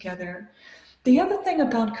dancing together. The other thing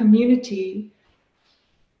about community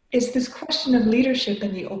is this question of leadership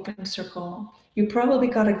in the open circle. You probably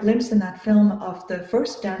got a glimpse in that film of the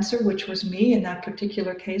first dancer, which was me in that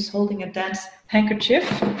particular case, holding a dance handkerchief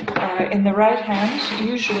in the right hand.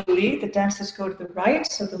 Usually the dancers go to the right,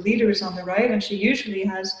 so the leader is on the right, and she usually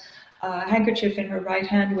has a handkerchief in her right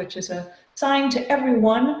hand, which is a sign to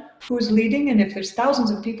everyone who's leading. And if there's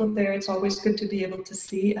thousands of people there, it's always good to be able to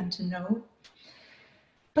see and to know.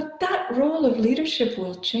 But that role of leadership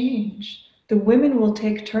will change. The women will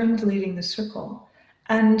take turns leading the circle.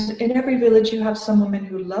 And in every village, you have some women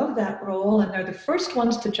who love that role, and they're the first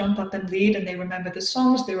ones to jump up and lead, and they remember the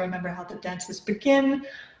songs, they remember how the dances begin.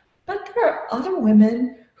 But there are other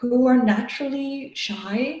women who are naturally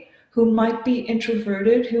shy, who might be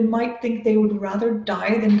introverted, who might think they would rather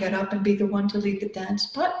die than get up and be the one to lead the dance.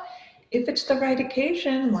 But if it's the right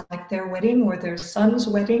occasion, like their wedding or their son's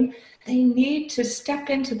wedding, they need to step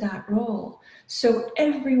into that role. So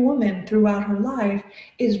every woman throughout her life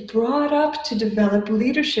is brought up to develop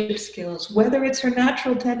leadership skills, whether it's her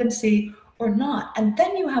natural tendency or not. And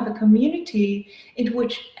then you have a community in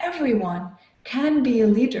which everyone can be a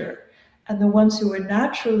leader. And the ones who are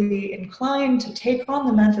naturally inclined to take on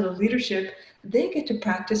the mantle of leadership, they get to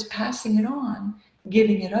practice passing it on,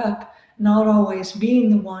 giving it up, not always being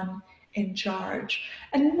the one in charge.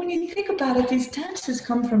 And when you think about it, these dances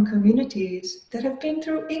come from communities that have been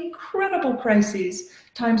through incredible crises,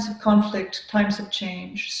 times of conflict, times of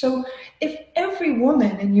change. So if every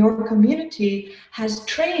woman in your community has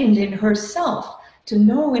trained in herself to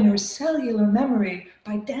know in her cellular memory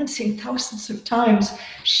by dancing thousands of times,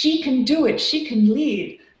 she can do it, she can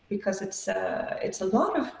lead, because it's a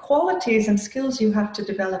lot of qualities and skills you have to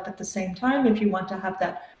develop at the same time if you want to have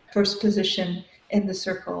that first position in the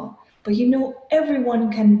circle. But you know,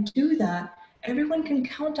 everyone can do that. Everyone can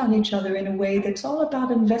count on each other in a way that's all about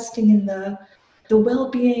investing in the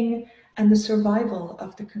well-being and the survival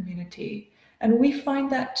of the community. And we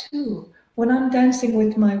find that too. When I'm dancing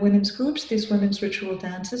with my women's groups, these women's ritual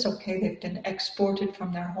dances, okay, they've been exported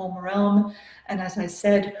from their home realm. And as I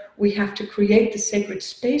said, we have to create the sacred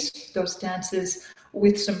space for those dances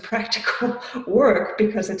with some practical work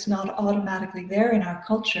because it's not automatically there in our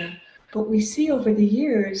culture. But we see over the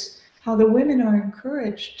years how the women are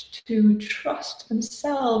encouraged to trust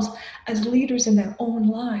themselves as leaders in their own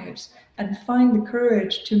lives and find the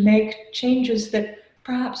courage to make changes that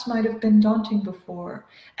perhaps might have been daunting before.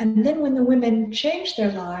 And then when the women change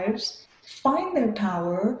their lives, find their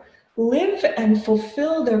power, live and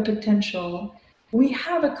fulfill their potential, we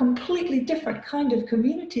have a completely different kind of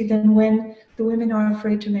community than when the women are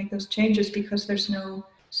afraid to make those changes because there's no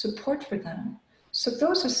support for them. So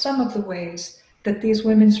those are some of the ways that these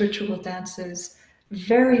women's ritual dances,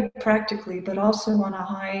 very practically, but also on a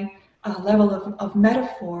high level of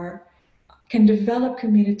metaphor, can develop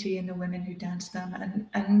community in the women who dance them.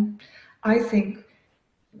 And I think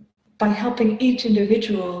by helping each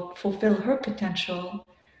individual fulfill her potential,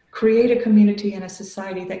 create a community and a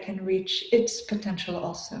society that can reach its potential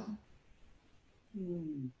also.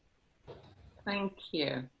 Thank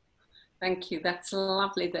you. Thank you. That's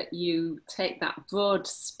lovely that you take that broad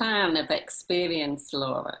span of experience,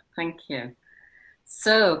 Laura. Thank you.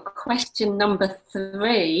 So, question number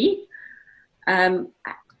 3.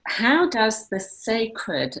 How does the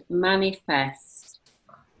sacred manifest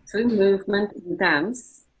through movement and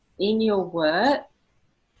dance in your work,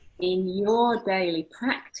 in your daily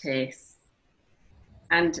practice,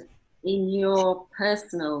 and in your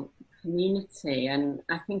personal community? And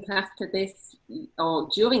I think after this or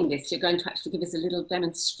during this, you're going to actually give us a little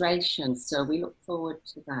demonstration. So we look forward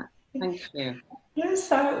to that. Thank you.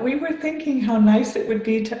 Yes, we were thinking how nice it would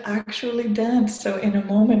be to actually dance. So in a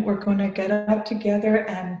moment, we're going to get up together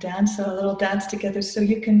and dance a little dance together so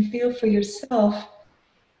you can feel for yourself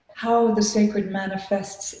how the sacred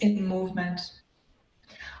manifests in movement.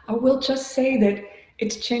 I will just say that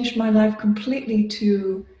it's changed my life completely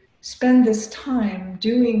to spend this time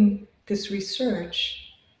doing this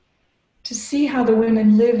research to see how the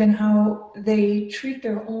women live and how they treat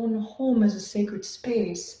their own home as a sacred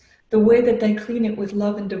space, the way that they clean it with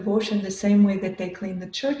love and devotion, the same way that they clean the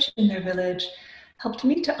church in their village, helped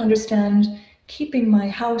me to understand keeping my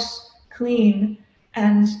house clean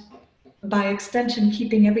and by extension,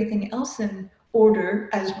 keeping everything else in order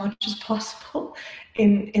as much as possible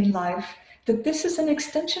in life, that this is an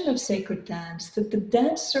extension of sacred dance, that the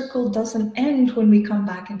dance circle doesn't end when we come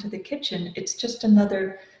back into the kitchen. It's just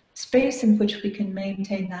another space in which we can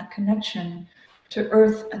maintain that connection to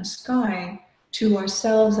earth and sky, to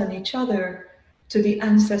ourselves and each other, to the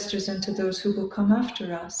ancestors and to those who will come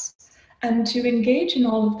after us. And to engage in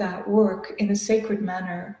all of that work in a sacred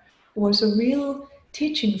manner was a real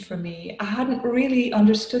teaching for me. I hadn't really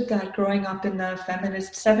understood that growing up in the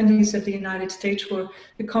feminist 70s of the United States, where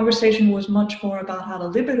the conversation was much more about how to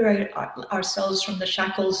liberate ourselves from the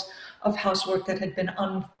shackles of housework that had been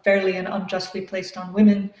unfairly and unjustly placed on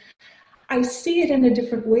women. I see it in a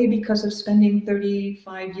different way because of spending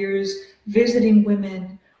 35 years visiting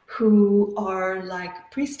women who are like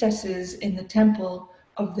priestesses in the temple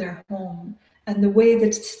of their home. And the way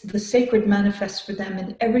that the sacred manifests for them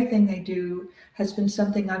in everything they do has been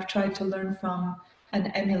something I've tried to learn from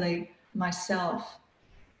and emulate myself.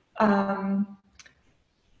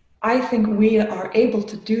 I think we are able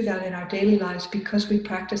to do that in our daily lives because we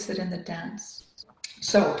practice it in the dance.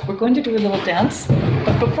 So we're going to do a little dance,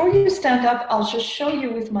 but before you stand up, I'll just show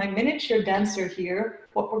you with my miniature dancer here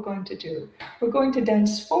what we're going to do. We're going to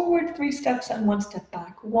dance forward 3 steps and 1 step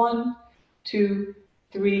back. 1, 2,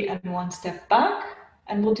 3, and 1 step back.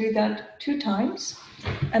 And we'll do that 2 times.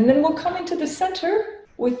 And then we'll come into the center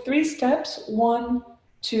with 3 steps. 1,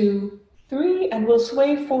 2, 3, and we'll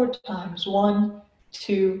sway 4 times. 1,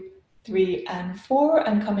 2, 3, and 4.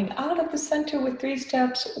 And coming out of the center with 3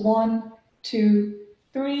 steps. 1, 2,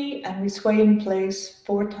 3, and we sway in place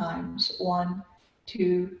 4 times. 1,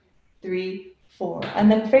 2, 3, 4.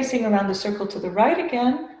 And then facing around the circle to the right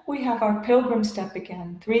again, we have our pilgrim step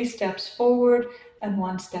again. 3 steps forward and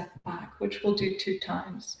 1 step back, which we'll do 2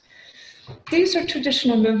 times. These are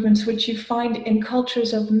traditional movements which you find in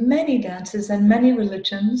cultures of many dances and many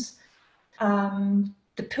religions.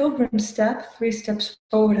 The pilgrim step, 3 steps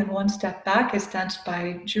forward and 1 step back, is danced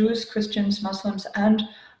by Jews, Christians, Muslims, and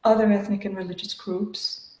other ethnic and religious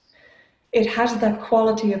groups. It has that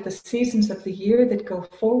quality of the seasons of the year that go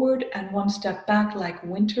forward and 1 step back, like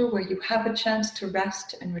winter, where you have a chance to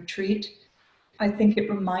rest and retreat. I think it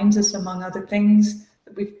reminds us, among other things,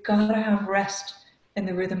 that we've got to have rest in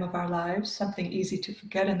the rhythm of our lives, something easy to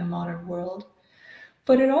forget in the modern world.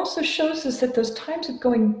 But it also shows us that those times of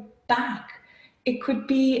going back, it could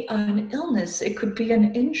be an illness, it could be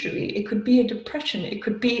an injury, it could be a depression, it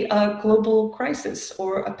could be a global crisis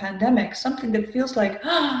or a pandemic, something that feels like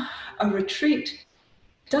a retreat,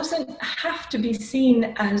 doesn't have to be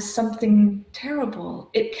seen as something terrible.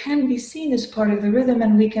 It can be seen as part of the rhythm,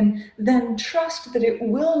 and we can then trust that it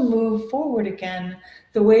will move forward again,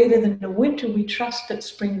 the way that in the winter we trust that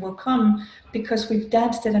spring will come because we've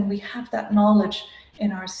danced it and we have that knowledge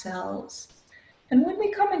in ourselves. And when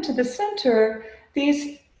we come into the center,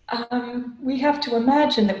 we have to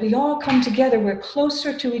imagine that we all come together, we're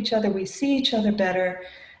closer to each other, we see each other better.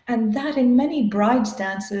 And that in many brides'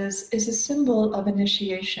 dances is a symbol of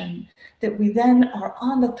initiation, that we then are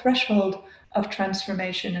on the threshold of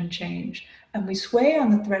transformation and change. And we sway on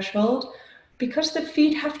the threshold because the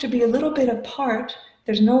feet have to be a little bit apart.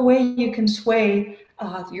 There's no way you can sway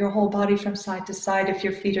your whole body from side to side if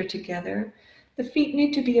your feet are together. The feet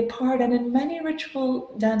need to be apart, and in many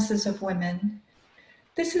ritual dances of women,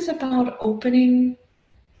 this is about opening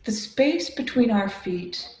the space between our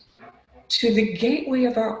feet to the gateway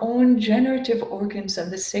of our own generative organs and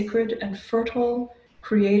the sacred and fertile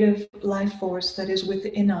creative life force that is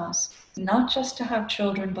within us, not just to have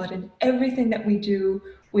children, but in everything that we do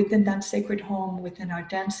within that sacred home, within our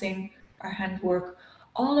dancing, our handwork.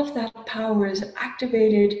 All of that power is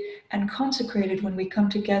activated and consecrated when we come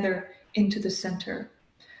together into the center.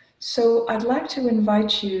 So I'd like to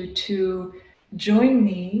invite you to join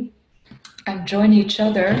me and join each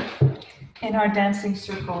other in our dancing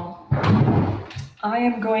circle. I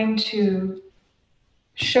am going to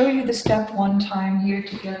show you the step 1 time here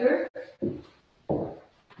together.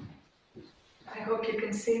 I hope you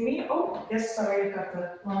can see me. Oh, yes, sorry, I've got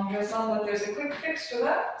the long dress on, but there's a quick fix for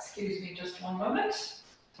that. Excuse me just 1 moment.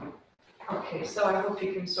 Okay, so I hope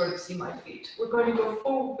you can sort of see my feet. We're going to go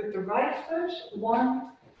forward with the right foot.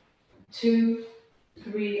 1, 2,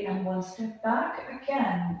 3, and 1 step back.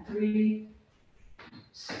 Again, 3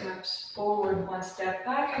 steps forward, 1 step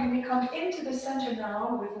back, and we come into the center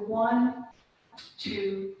now with 1,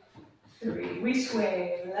 2, 3. We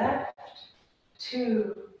sway left,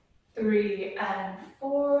 2, 3, and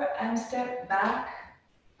 4, and step back,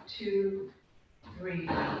 2, 3.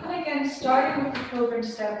 And again, starting with the pilgrim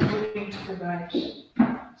step, moving to the right.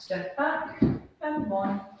 Step back, and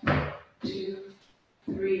 1, 2,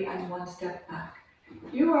 3, and 1 step back.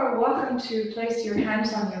 You are welcome to place your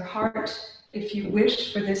hands on your heart if you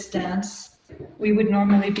wish for this dance. We would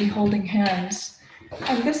normally be holding hands.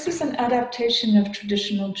 And this is an adaptation of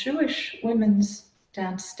traditional Jewish women's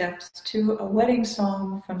dance steps to a wedding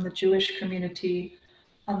song from the Jewish community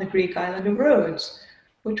on the Greek island of Rhodes,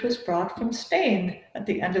 which was brought from Spain at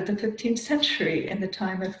the end of the 15th century in the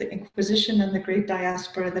time of the Inquisition and the great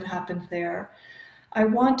diaspora that happened there. I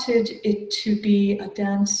wanted it to be a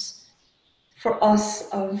dance for us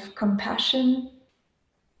of compassion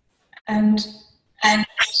and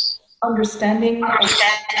understanding of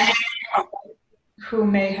who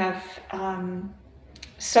may have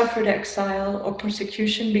suffered exile or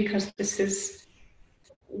persecution, because this is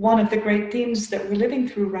one of the great themes that we're living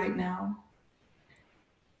through right now.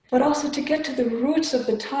 But also to get to the roots of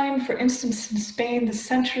the time, for instance, in Spain, the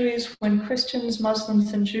centuries when Christians,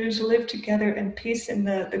 Muslims, and Jews lived together in peace in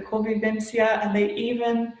the convivencia, and they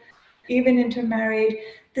even intermarried.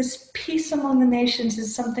 This peace among the nations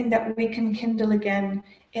is something that we can kindle again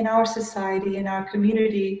in our society, in our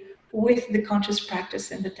community, with the conscious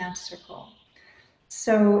practice in the dance circle.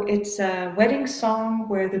 So it's a wedding song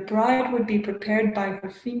where the bride would be prepared by her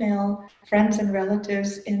female friends and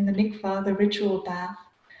relatives in the mikvah, the ritual bath.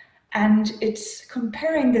 And it's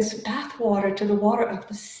comparing this bath water to the water of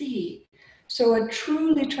the sea. So a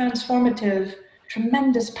truly transformative,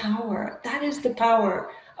 tremendous power. That is the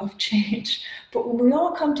power of change. But when we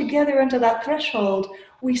all come together into that threshold,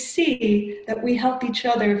 we see that we help each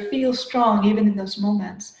other feel strong even in those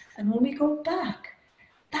moments. And when we go back,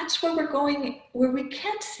 that's where we're going, where we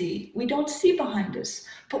can't see. We don't see behind us,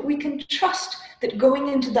 but we can trust that going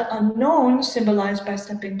into the unknown, symbolized by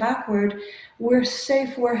stepping backward, we're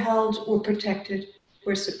safe, we're held, we're protected,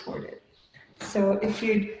 we're supported. So if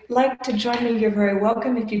you'd like to join me, you're very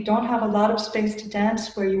welcome. If you don't have a lot of space to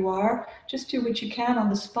dance where you are, just do what you can on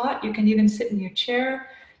the spot. You can even sit in your chair.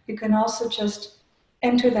 You can also just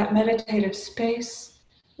enter that meditative space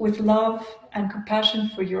with love and compassion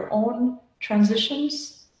for your own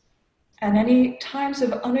transitions. And any times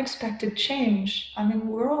of unexpected change, I mean,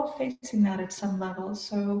 we're all facing that at some level.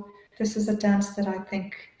 So this is a dance that I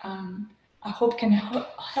think, I hope can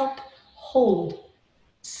help hold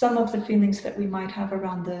some of the feelings that we might have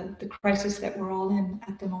around the crisis that we're all in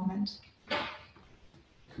at the moment.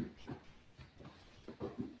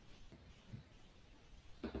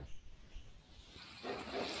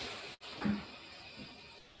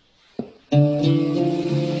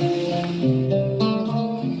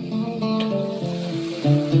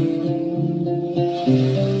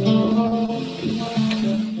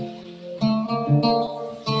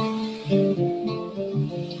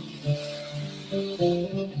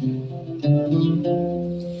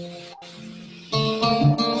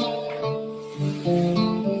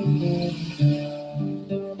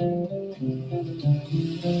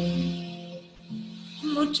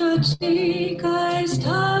 Mucha chica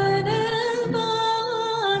está en el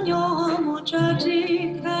baño, mucha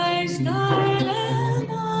chica está en el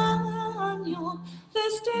baño,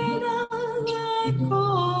 vestida de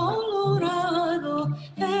colorado,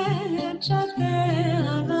 échate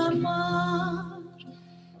a la mar,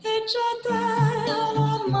 échate a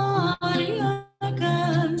la mar y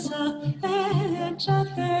alcanza,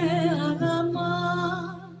 échate a la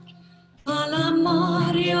mar. A la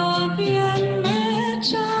mar yo bien me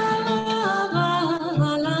echaba,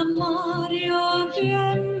 a la mar yo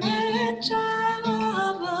bien me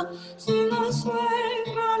echaba, si la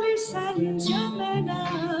suegra licencia me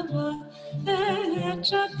daba,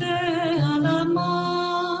 échate a la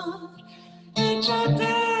mar,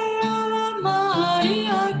 échate a la mar y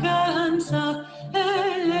alcanza,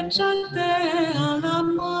 échate a la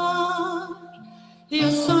mar. Ya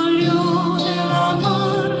salió de la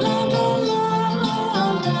mar, la la la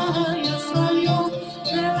la, ya salió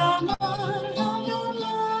de la mar, la la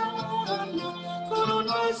la la, con un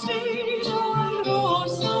vestido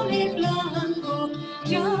rosa y blanco,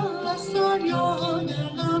 ya salió de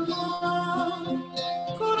la mar,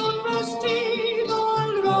 con un vestido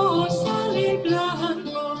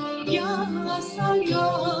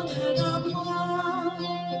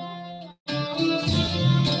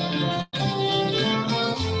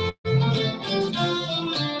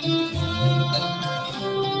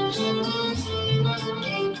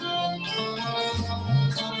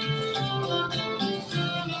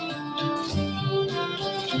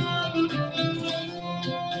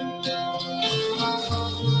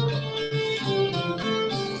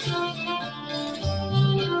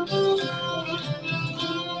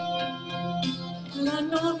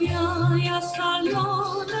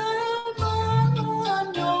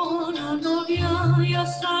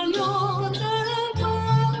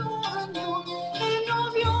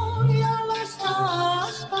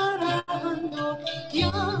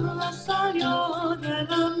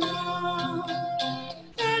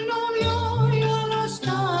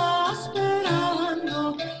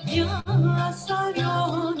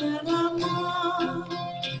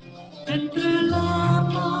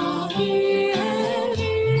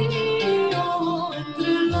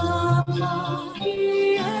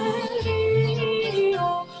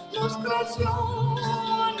presión,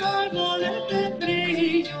 algo de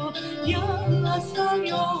brillo, ya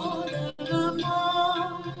salió del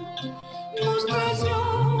mar. Luz,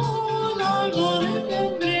 presión, algo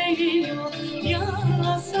de brillo,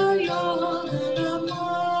 ya salió del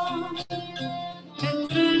mar.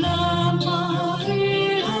 Entre la mar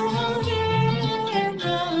y arena,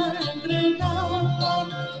 entre la mar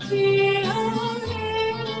y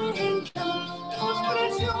arena, luz,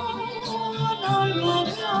 presión, algo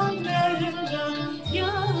de almendra,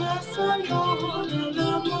 ya salió de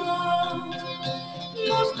la mar.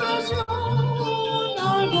 Luz, presión,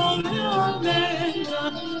 algo de almendra,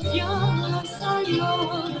 ya salió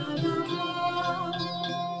de la mar.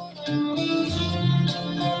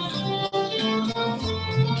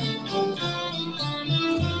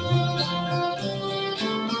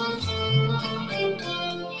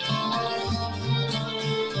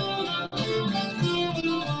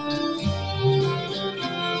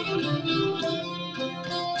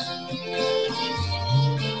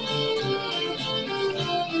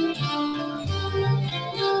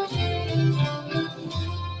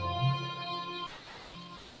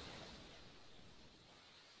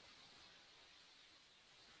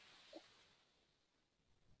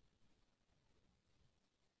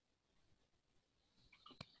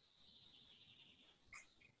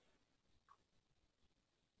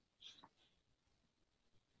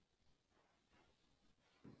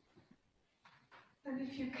 And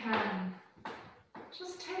if you can,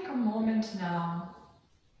 just take a moment now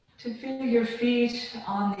to feel your feet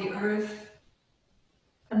on the earth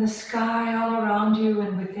and the sky all around you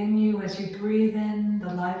and within you as you breathe in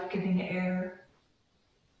the life-giving air.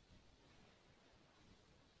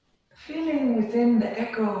 Feeling within the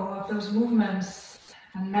echo of those movements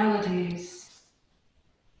and melodies,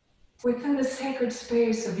 within the sacred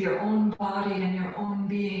space of your own body and your own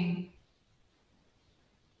being,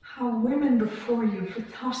 how women before you for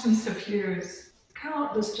thousands of years,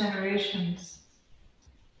 countless generations,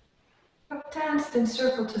 have danced in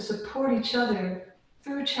circle to support each other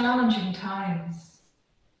through challenging times.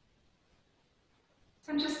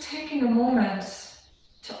 And just taking a moment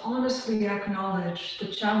to honestly acknowledge the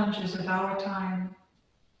challenges of our time,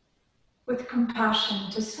 with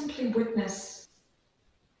compassion to simply witness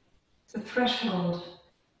the threshold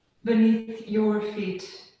beneath your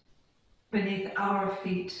feet, beneath our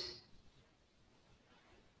feet.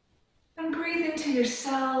 And breathe into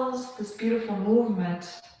yourselves this beautiful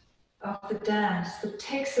movement of the dance that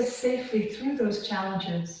takes us safely through those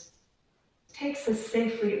challenges, takes us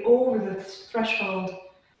safely over the threshold,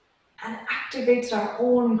 and activates our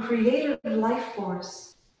own creative life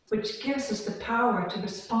force, which gives us the power to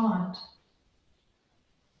respond.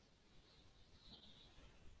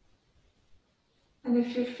 And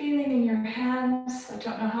if you're feeling in your hands, I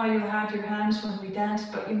don't know how you'll have your hands when we dance,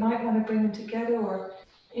 but you might want to bring them together or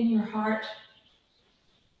in your heart.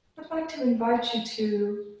 I'd like to invite you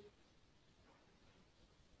to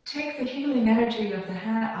take the healing energy of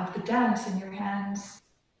the dance in your hands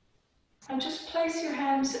and just place your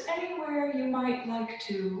hands anywhere you might like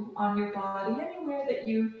to on your body, anywhere that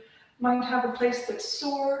you might have a place that's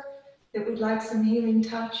sore, that would like some healing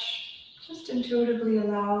touch. Just intuitively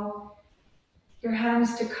allow your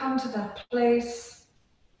hands to come to that place.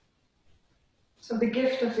 So the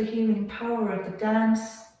gift of the healing power of the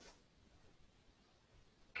dance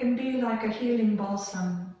can be like a healing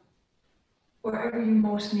balsam wherever you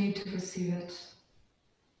most need to receive it.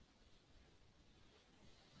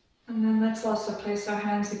 And then let's also place our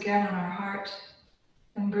hands again on our heart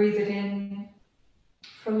and breathe it in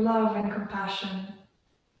for love and compassion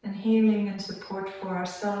and healing and support for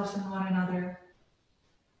ourselves and one another.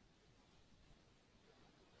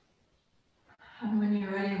 And when you're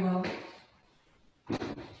ready, we'll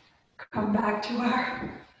come back to our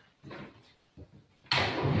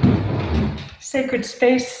sacred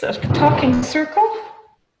space of the talking circle,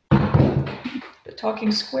 the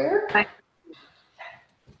talking square.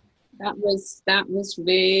 That was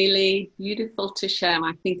really beautiful to share.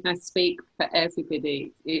 I think I speak for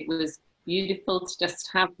everybody. It was beautiful to just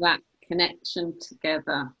have that connection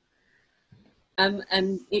together. And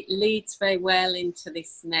it leads very well into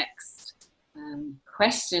this next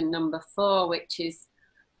question, number 4, which is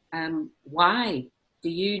why do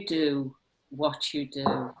you do what you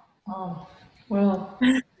do? Oh, well,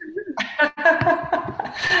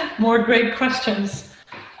 more great questions.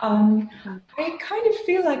 I kind of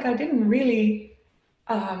feel like I didn't really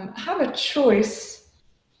have a choice.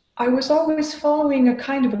 I was always following a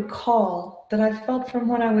kind of a call that I felt from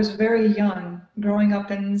when I was very young. Growing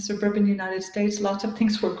up in suburban United States, lots of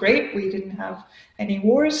things were great. We didn't have any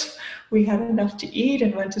wars. We had enough to eat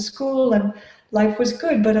and went to school, and life was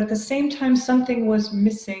good, but at the same time, something was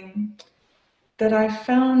missing that I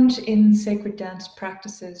found in sacred dance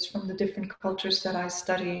practices from the different cultures that I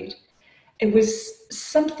studied. It was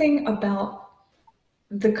something about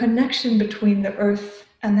the connection between the earth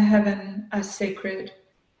and the heaven as sacred,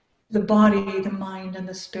 the body, the mind, and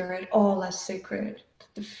the spirit, all as sacred.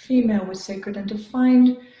 The female was sacred, and to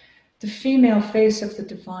find the female face of the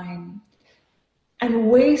divine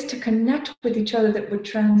and ways to connect with each other that would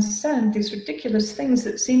transcend these ridiculous things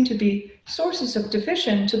that seem to be sources of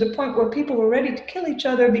division, to the point where people were ready to kill each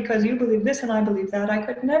other because you believe this and I believe that. I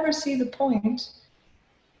could never see the point.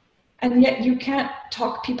 And yet you can't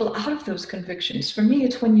talk people out of those convictions. For me,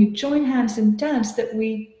 it's when you join hands in dance that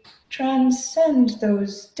we transcend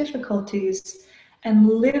those difficulties and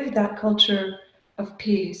live that culture of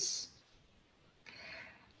peace.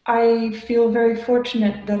 I feel very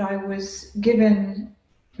fortunate that I was given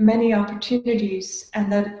many opportunities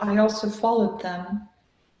and that I also followed them.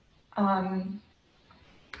 I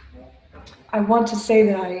want to say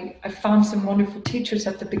that I found some wonderful teachers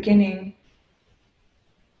at the beginning.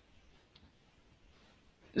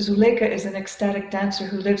 Zuleika is an ecstatic dancer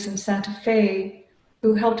who lives in Santa Fe,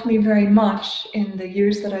 who helped me very much in the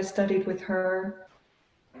years that I studied with her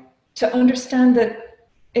to understand that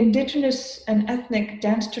indigenous and ethnic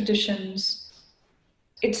dance traditions,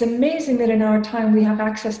 it's amazing that in our time we have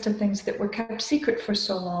access to things that were kept secret for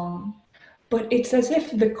so long, but it's as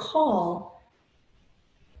if the call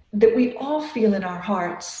that we all feel in our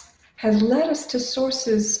hearts has led us to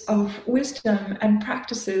sources of wisdom and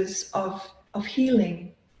practices of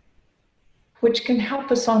healing, which can help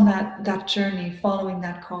us on that journey following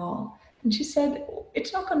that call. And she said,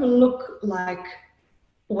 it's not going to look like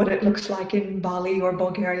what it looks like in Bali or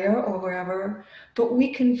Bulgaria or wherever, but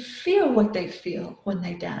we can feel what they feel when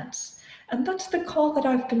they dance. And that's the call that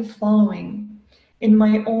I've been following in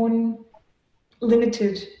my own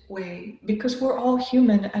limited way, because we're all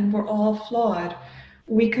human and we're all flawed.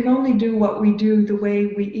 We can only do what we do the way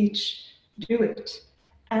we each do it.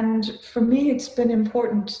 And for me, it's been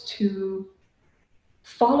important to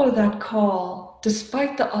follow that call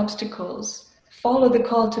despite the obstacles, follow the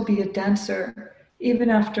call to be a dancer,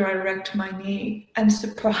 even after I wrecked my knee. And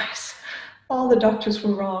surprise, all the doctors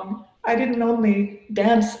were wrong. I didn't only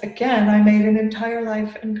dance again, I made an entire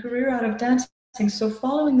life and career out of dancing. So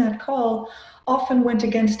following that call often went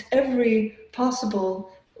against every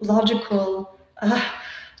possible logical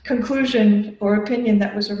conclusion or opinion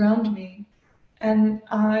that was around me. And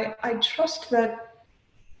I trust that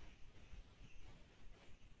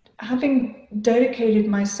having dedicated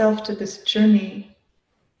myself to this journey,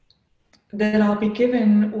 that I'll be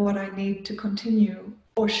given what I need to continue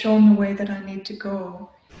or shown the way that I need to go.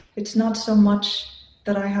 It's not so much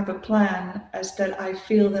that I have a plan as that I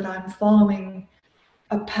feel that I'm following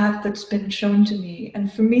a path that's been shown to me.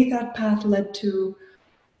 And for me, that path led to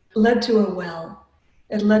a well.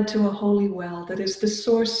 It led to a holy well that is the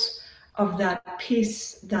source of that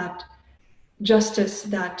peace, that justice,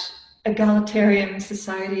 that egalitarian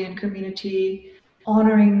society and community,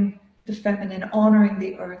 honoring the feminine, honoring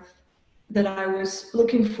the earth, that I was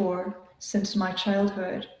looking for since my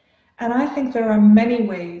childhood. And I think there are many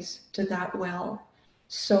ways to that well.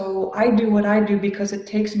 So I do what I do because it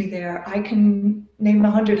takes me there. I can name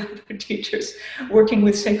 100 other teachers working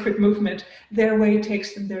with sacred movement. Their way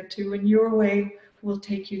takes them there too, and your way will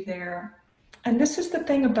take you there. And this is the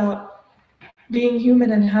thing about being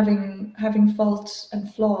human and having faults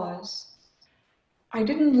and flaws. I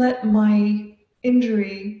didn't let my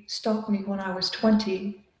injury stop me when I was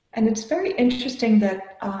 20. And it's very interesting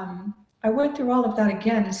that I went through all of that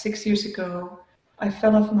again 6 years ago. I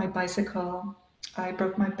fell off my bicycle. I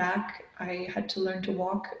broke my back. I had to learn to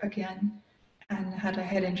walk again and had a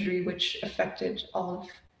head injury which affected all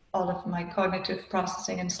of my cognitive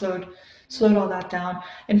processing and slowed all that down.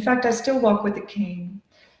 In fact, I still walk with a cane.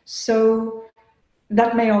 So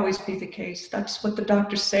that may always be the case. That's what the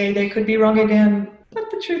doctors say. They could be wrong again. But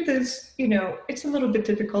the truth is, it's a little bit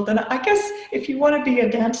difficult. And I guess if you want to be a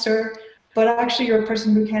dancer, but actually you're a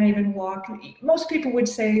person who can't even walk, most people would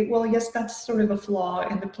say, well, yes, that's sort of a flaw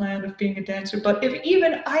in the plan of being a dancer. But if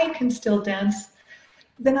even I can still dance,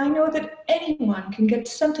 then I know that anyone can get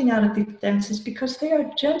something out of these dances because they are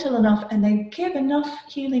gentle enough and they give enough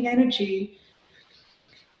healing energy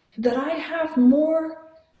that I have more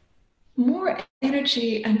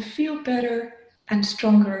energy and feel better and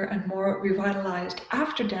stronger and more revitalized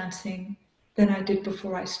after dancing than I did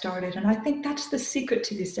before I started. And I think that's the secret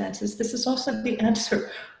to these dances. This is also the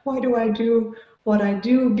answer. Why do I do what I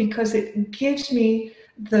do? Because it gives me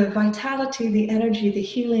the vitality, the energy, the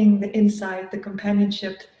healing, the insight, the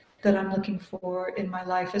companionship that I'm looking for in my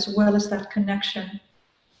life, as well as that connection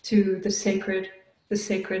to the sacred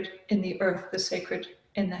in the earth, the sacred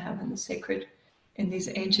in the heaven, the sacred in these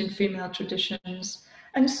ancient female traditions.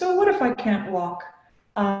 And so what if I can't walk?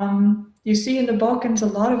 You see in the Balkans a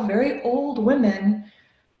lot of very old women,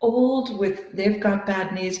 they've got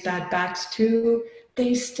bad knees, bad backs too.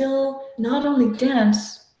 They still not only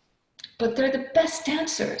dance, but they're the best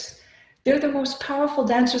dancers. They're the most powerful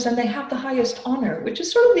dancers, and they have the highest honor, which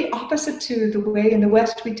is sort of the opposite to the way in the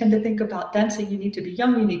West we tend to think about dancing. You need to be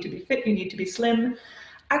young, you need to be fit, you need to be slim.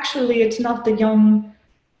 Actually, it's not the young,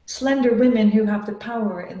 slender women who have the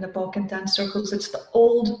power in the Balkan dance circles. It's the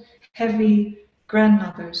old, heavy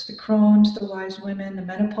grandmothers, the crones, the wise women, the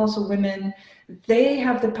menopausal women. They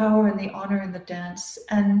have the power and the honor in the dance.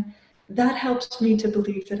 And that helps me to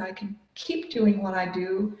believe that I can keep doing what I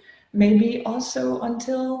do, maybe also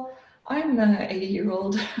until I'm an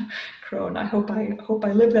 80-year-old crone. I hope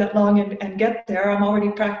I live that long and get there. I'm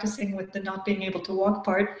already practicing with the not being able to walk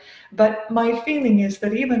part. But my feeling is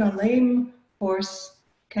that even a lame horse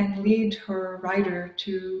can lead her rider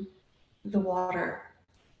to the water.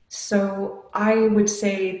 So I would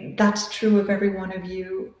say that's true of every one of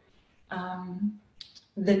you,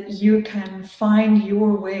 that you can find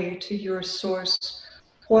your way to your source,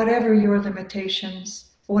 whatever your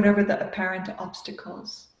limitations, whatever the apparent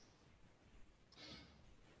obstacles.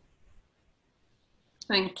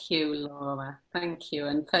 Thank you, Laura. Thank you,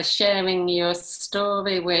 and for sharing your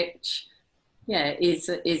story, which, yeah, is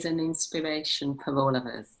an inspiration for all of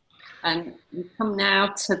us. And we come now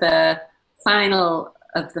to the final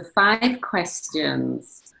of the 5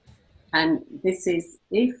 questions, and this is: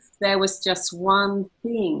 if there was just one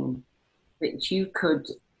thing that you could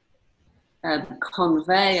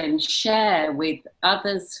convey and share with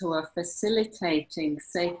others who are facilitating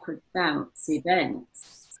sacred dance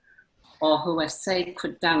events, or who are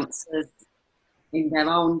sacred dancers in their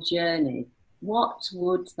own journey, what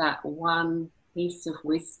would that one piece of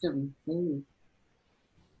wisdom be?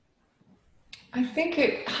 I think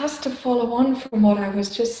it has to follow on from what I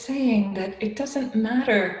was just saying, that it doesn't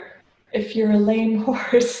matter if you're a lame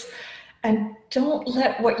horse, and don't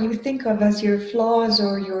let what you think of as your flaws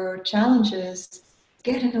or your challenges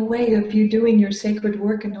get in the way of you doing your sacred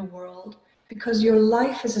work in the world, because your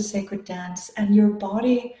life is a sacred dance, and your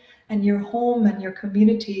body and your home and your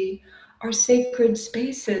community are sacred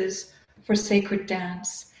spaces for sacred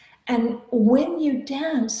dance. And when you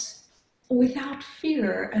dance without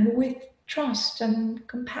fear and with trust and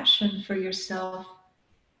compassion for yourself,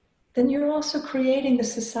 then you're also creating the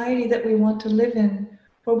society that we want to live in,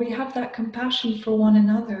 where we have that compassion for one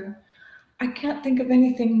another. I can't think of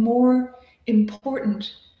anything more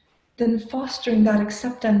important than fostering that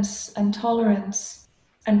acceptance and tolerance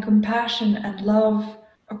and compassion and love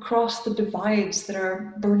across the divides that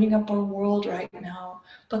are burning up our world right now.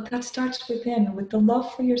 But that starts within, with the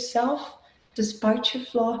love for yourself, despite your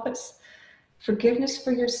flaws, forgiveness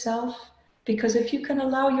for yourself, because if you can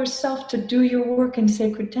allow yourself to do your work in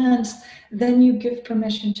sacred dance, then you give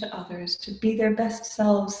permission to others to be their best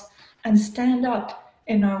selves and stand up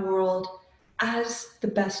in our world as the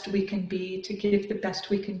best we can be, to give the best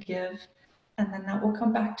we can give, and then that will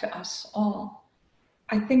come back to us all.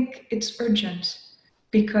 I think it's urgent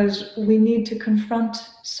because we need to confront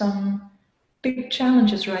some big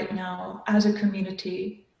challenges right now as a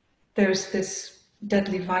community. There's this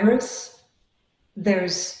deadly virus,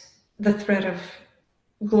 there's the threat of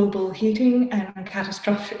global heating and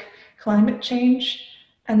catastrophic climate change,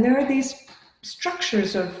 and there are these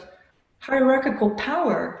structures of hierarchical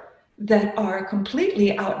power that are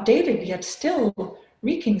completely outdated yet still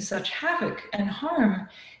wreaking such havoc and harm.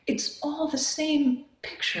 It's all the same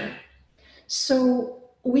picture. So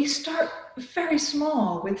we start very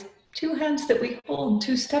small with 2 hands that we hold,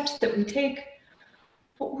 2 steps that we take,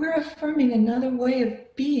 but we're affirming another way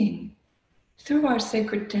of being through our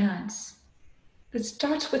sacred dance. It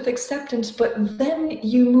starts with acceptance, but then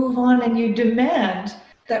you move on and you demand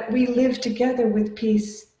that we live together with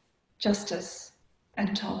peace, justice,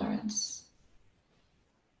 and tolerance.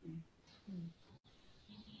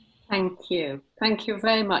 Thank you. Thank you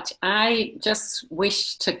very much. I just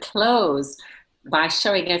wish to close by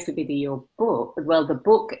showing everybody your book. Well, the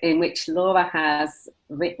book in which Laura has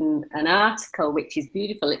written an article, which is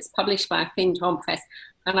beautiful. It's published by Findhorn Press.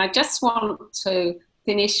 And I just want to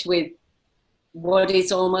finish with what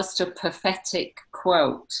is almost a prophetic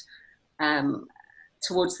quote.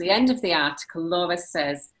 Towards the end of the article, Laura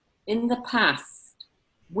says, "In the past,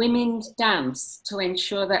 women danced to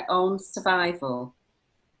ensure their own survival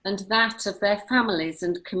and that of their families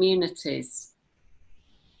and communities.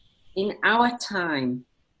 In our time,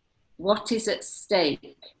 what is at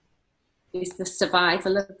stake is the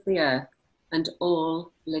survival of the earth and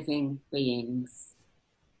all living beings.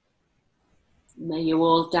 May you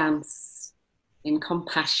all dance in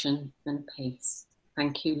compassion and peace.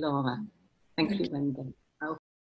 Thank you, Laura. Thank you, Wendy.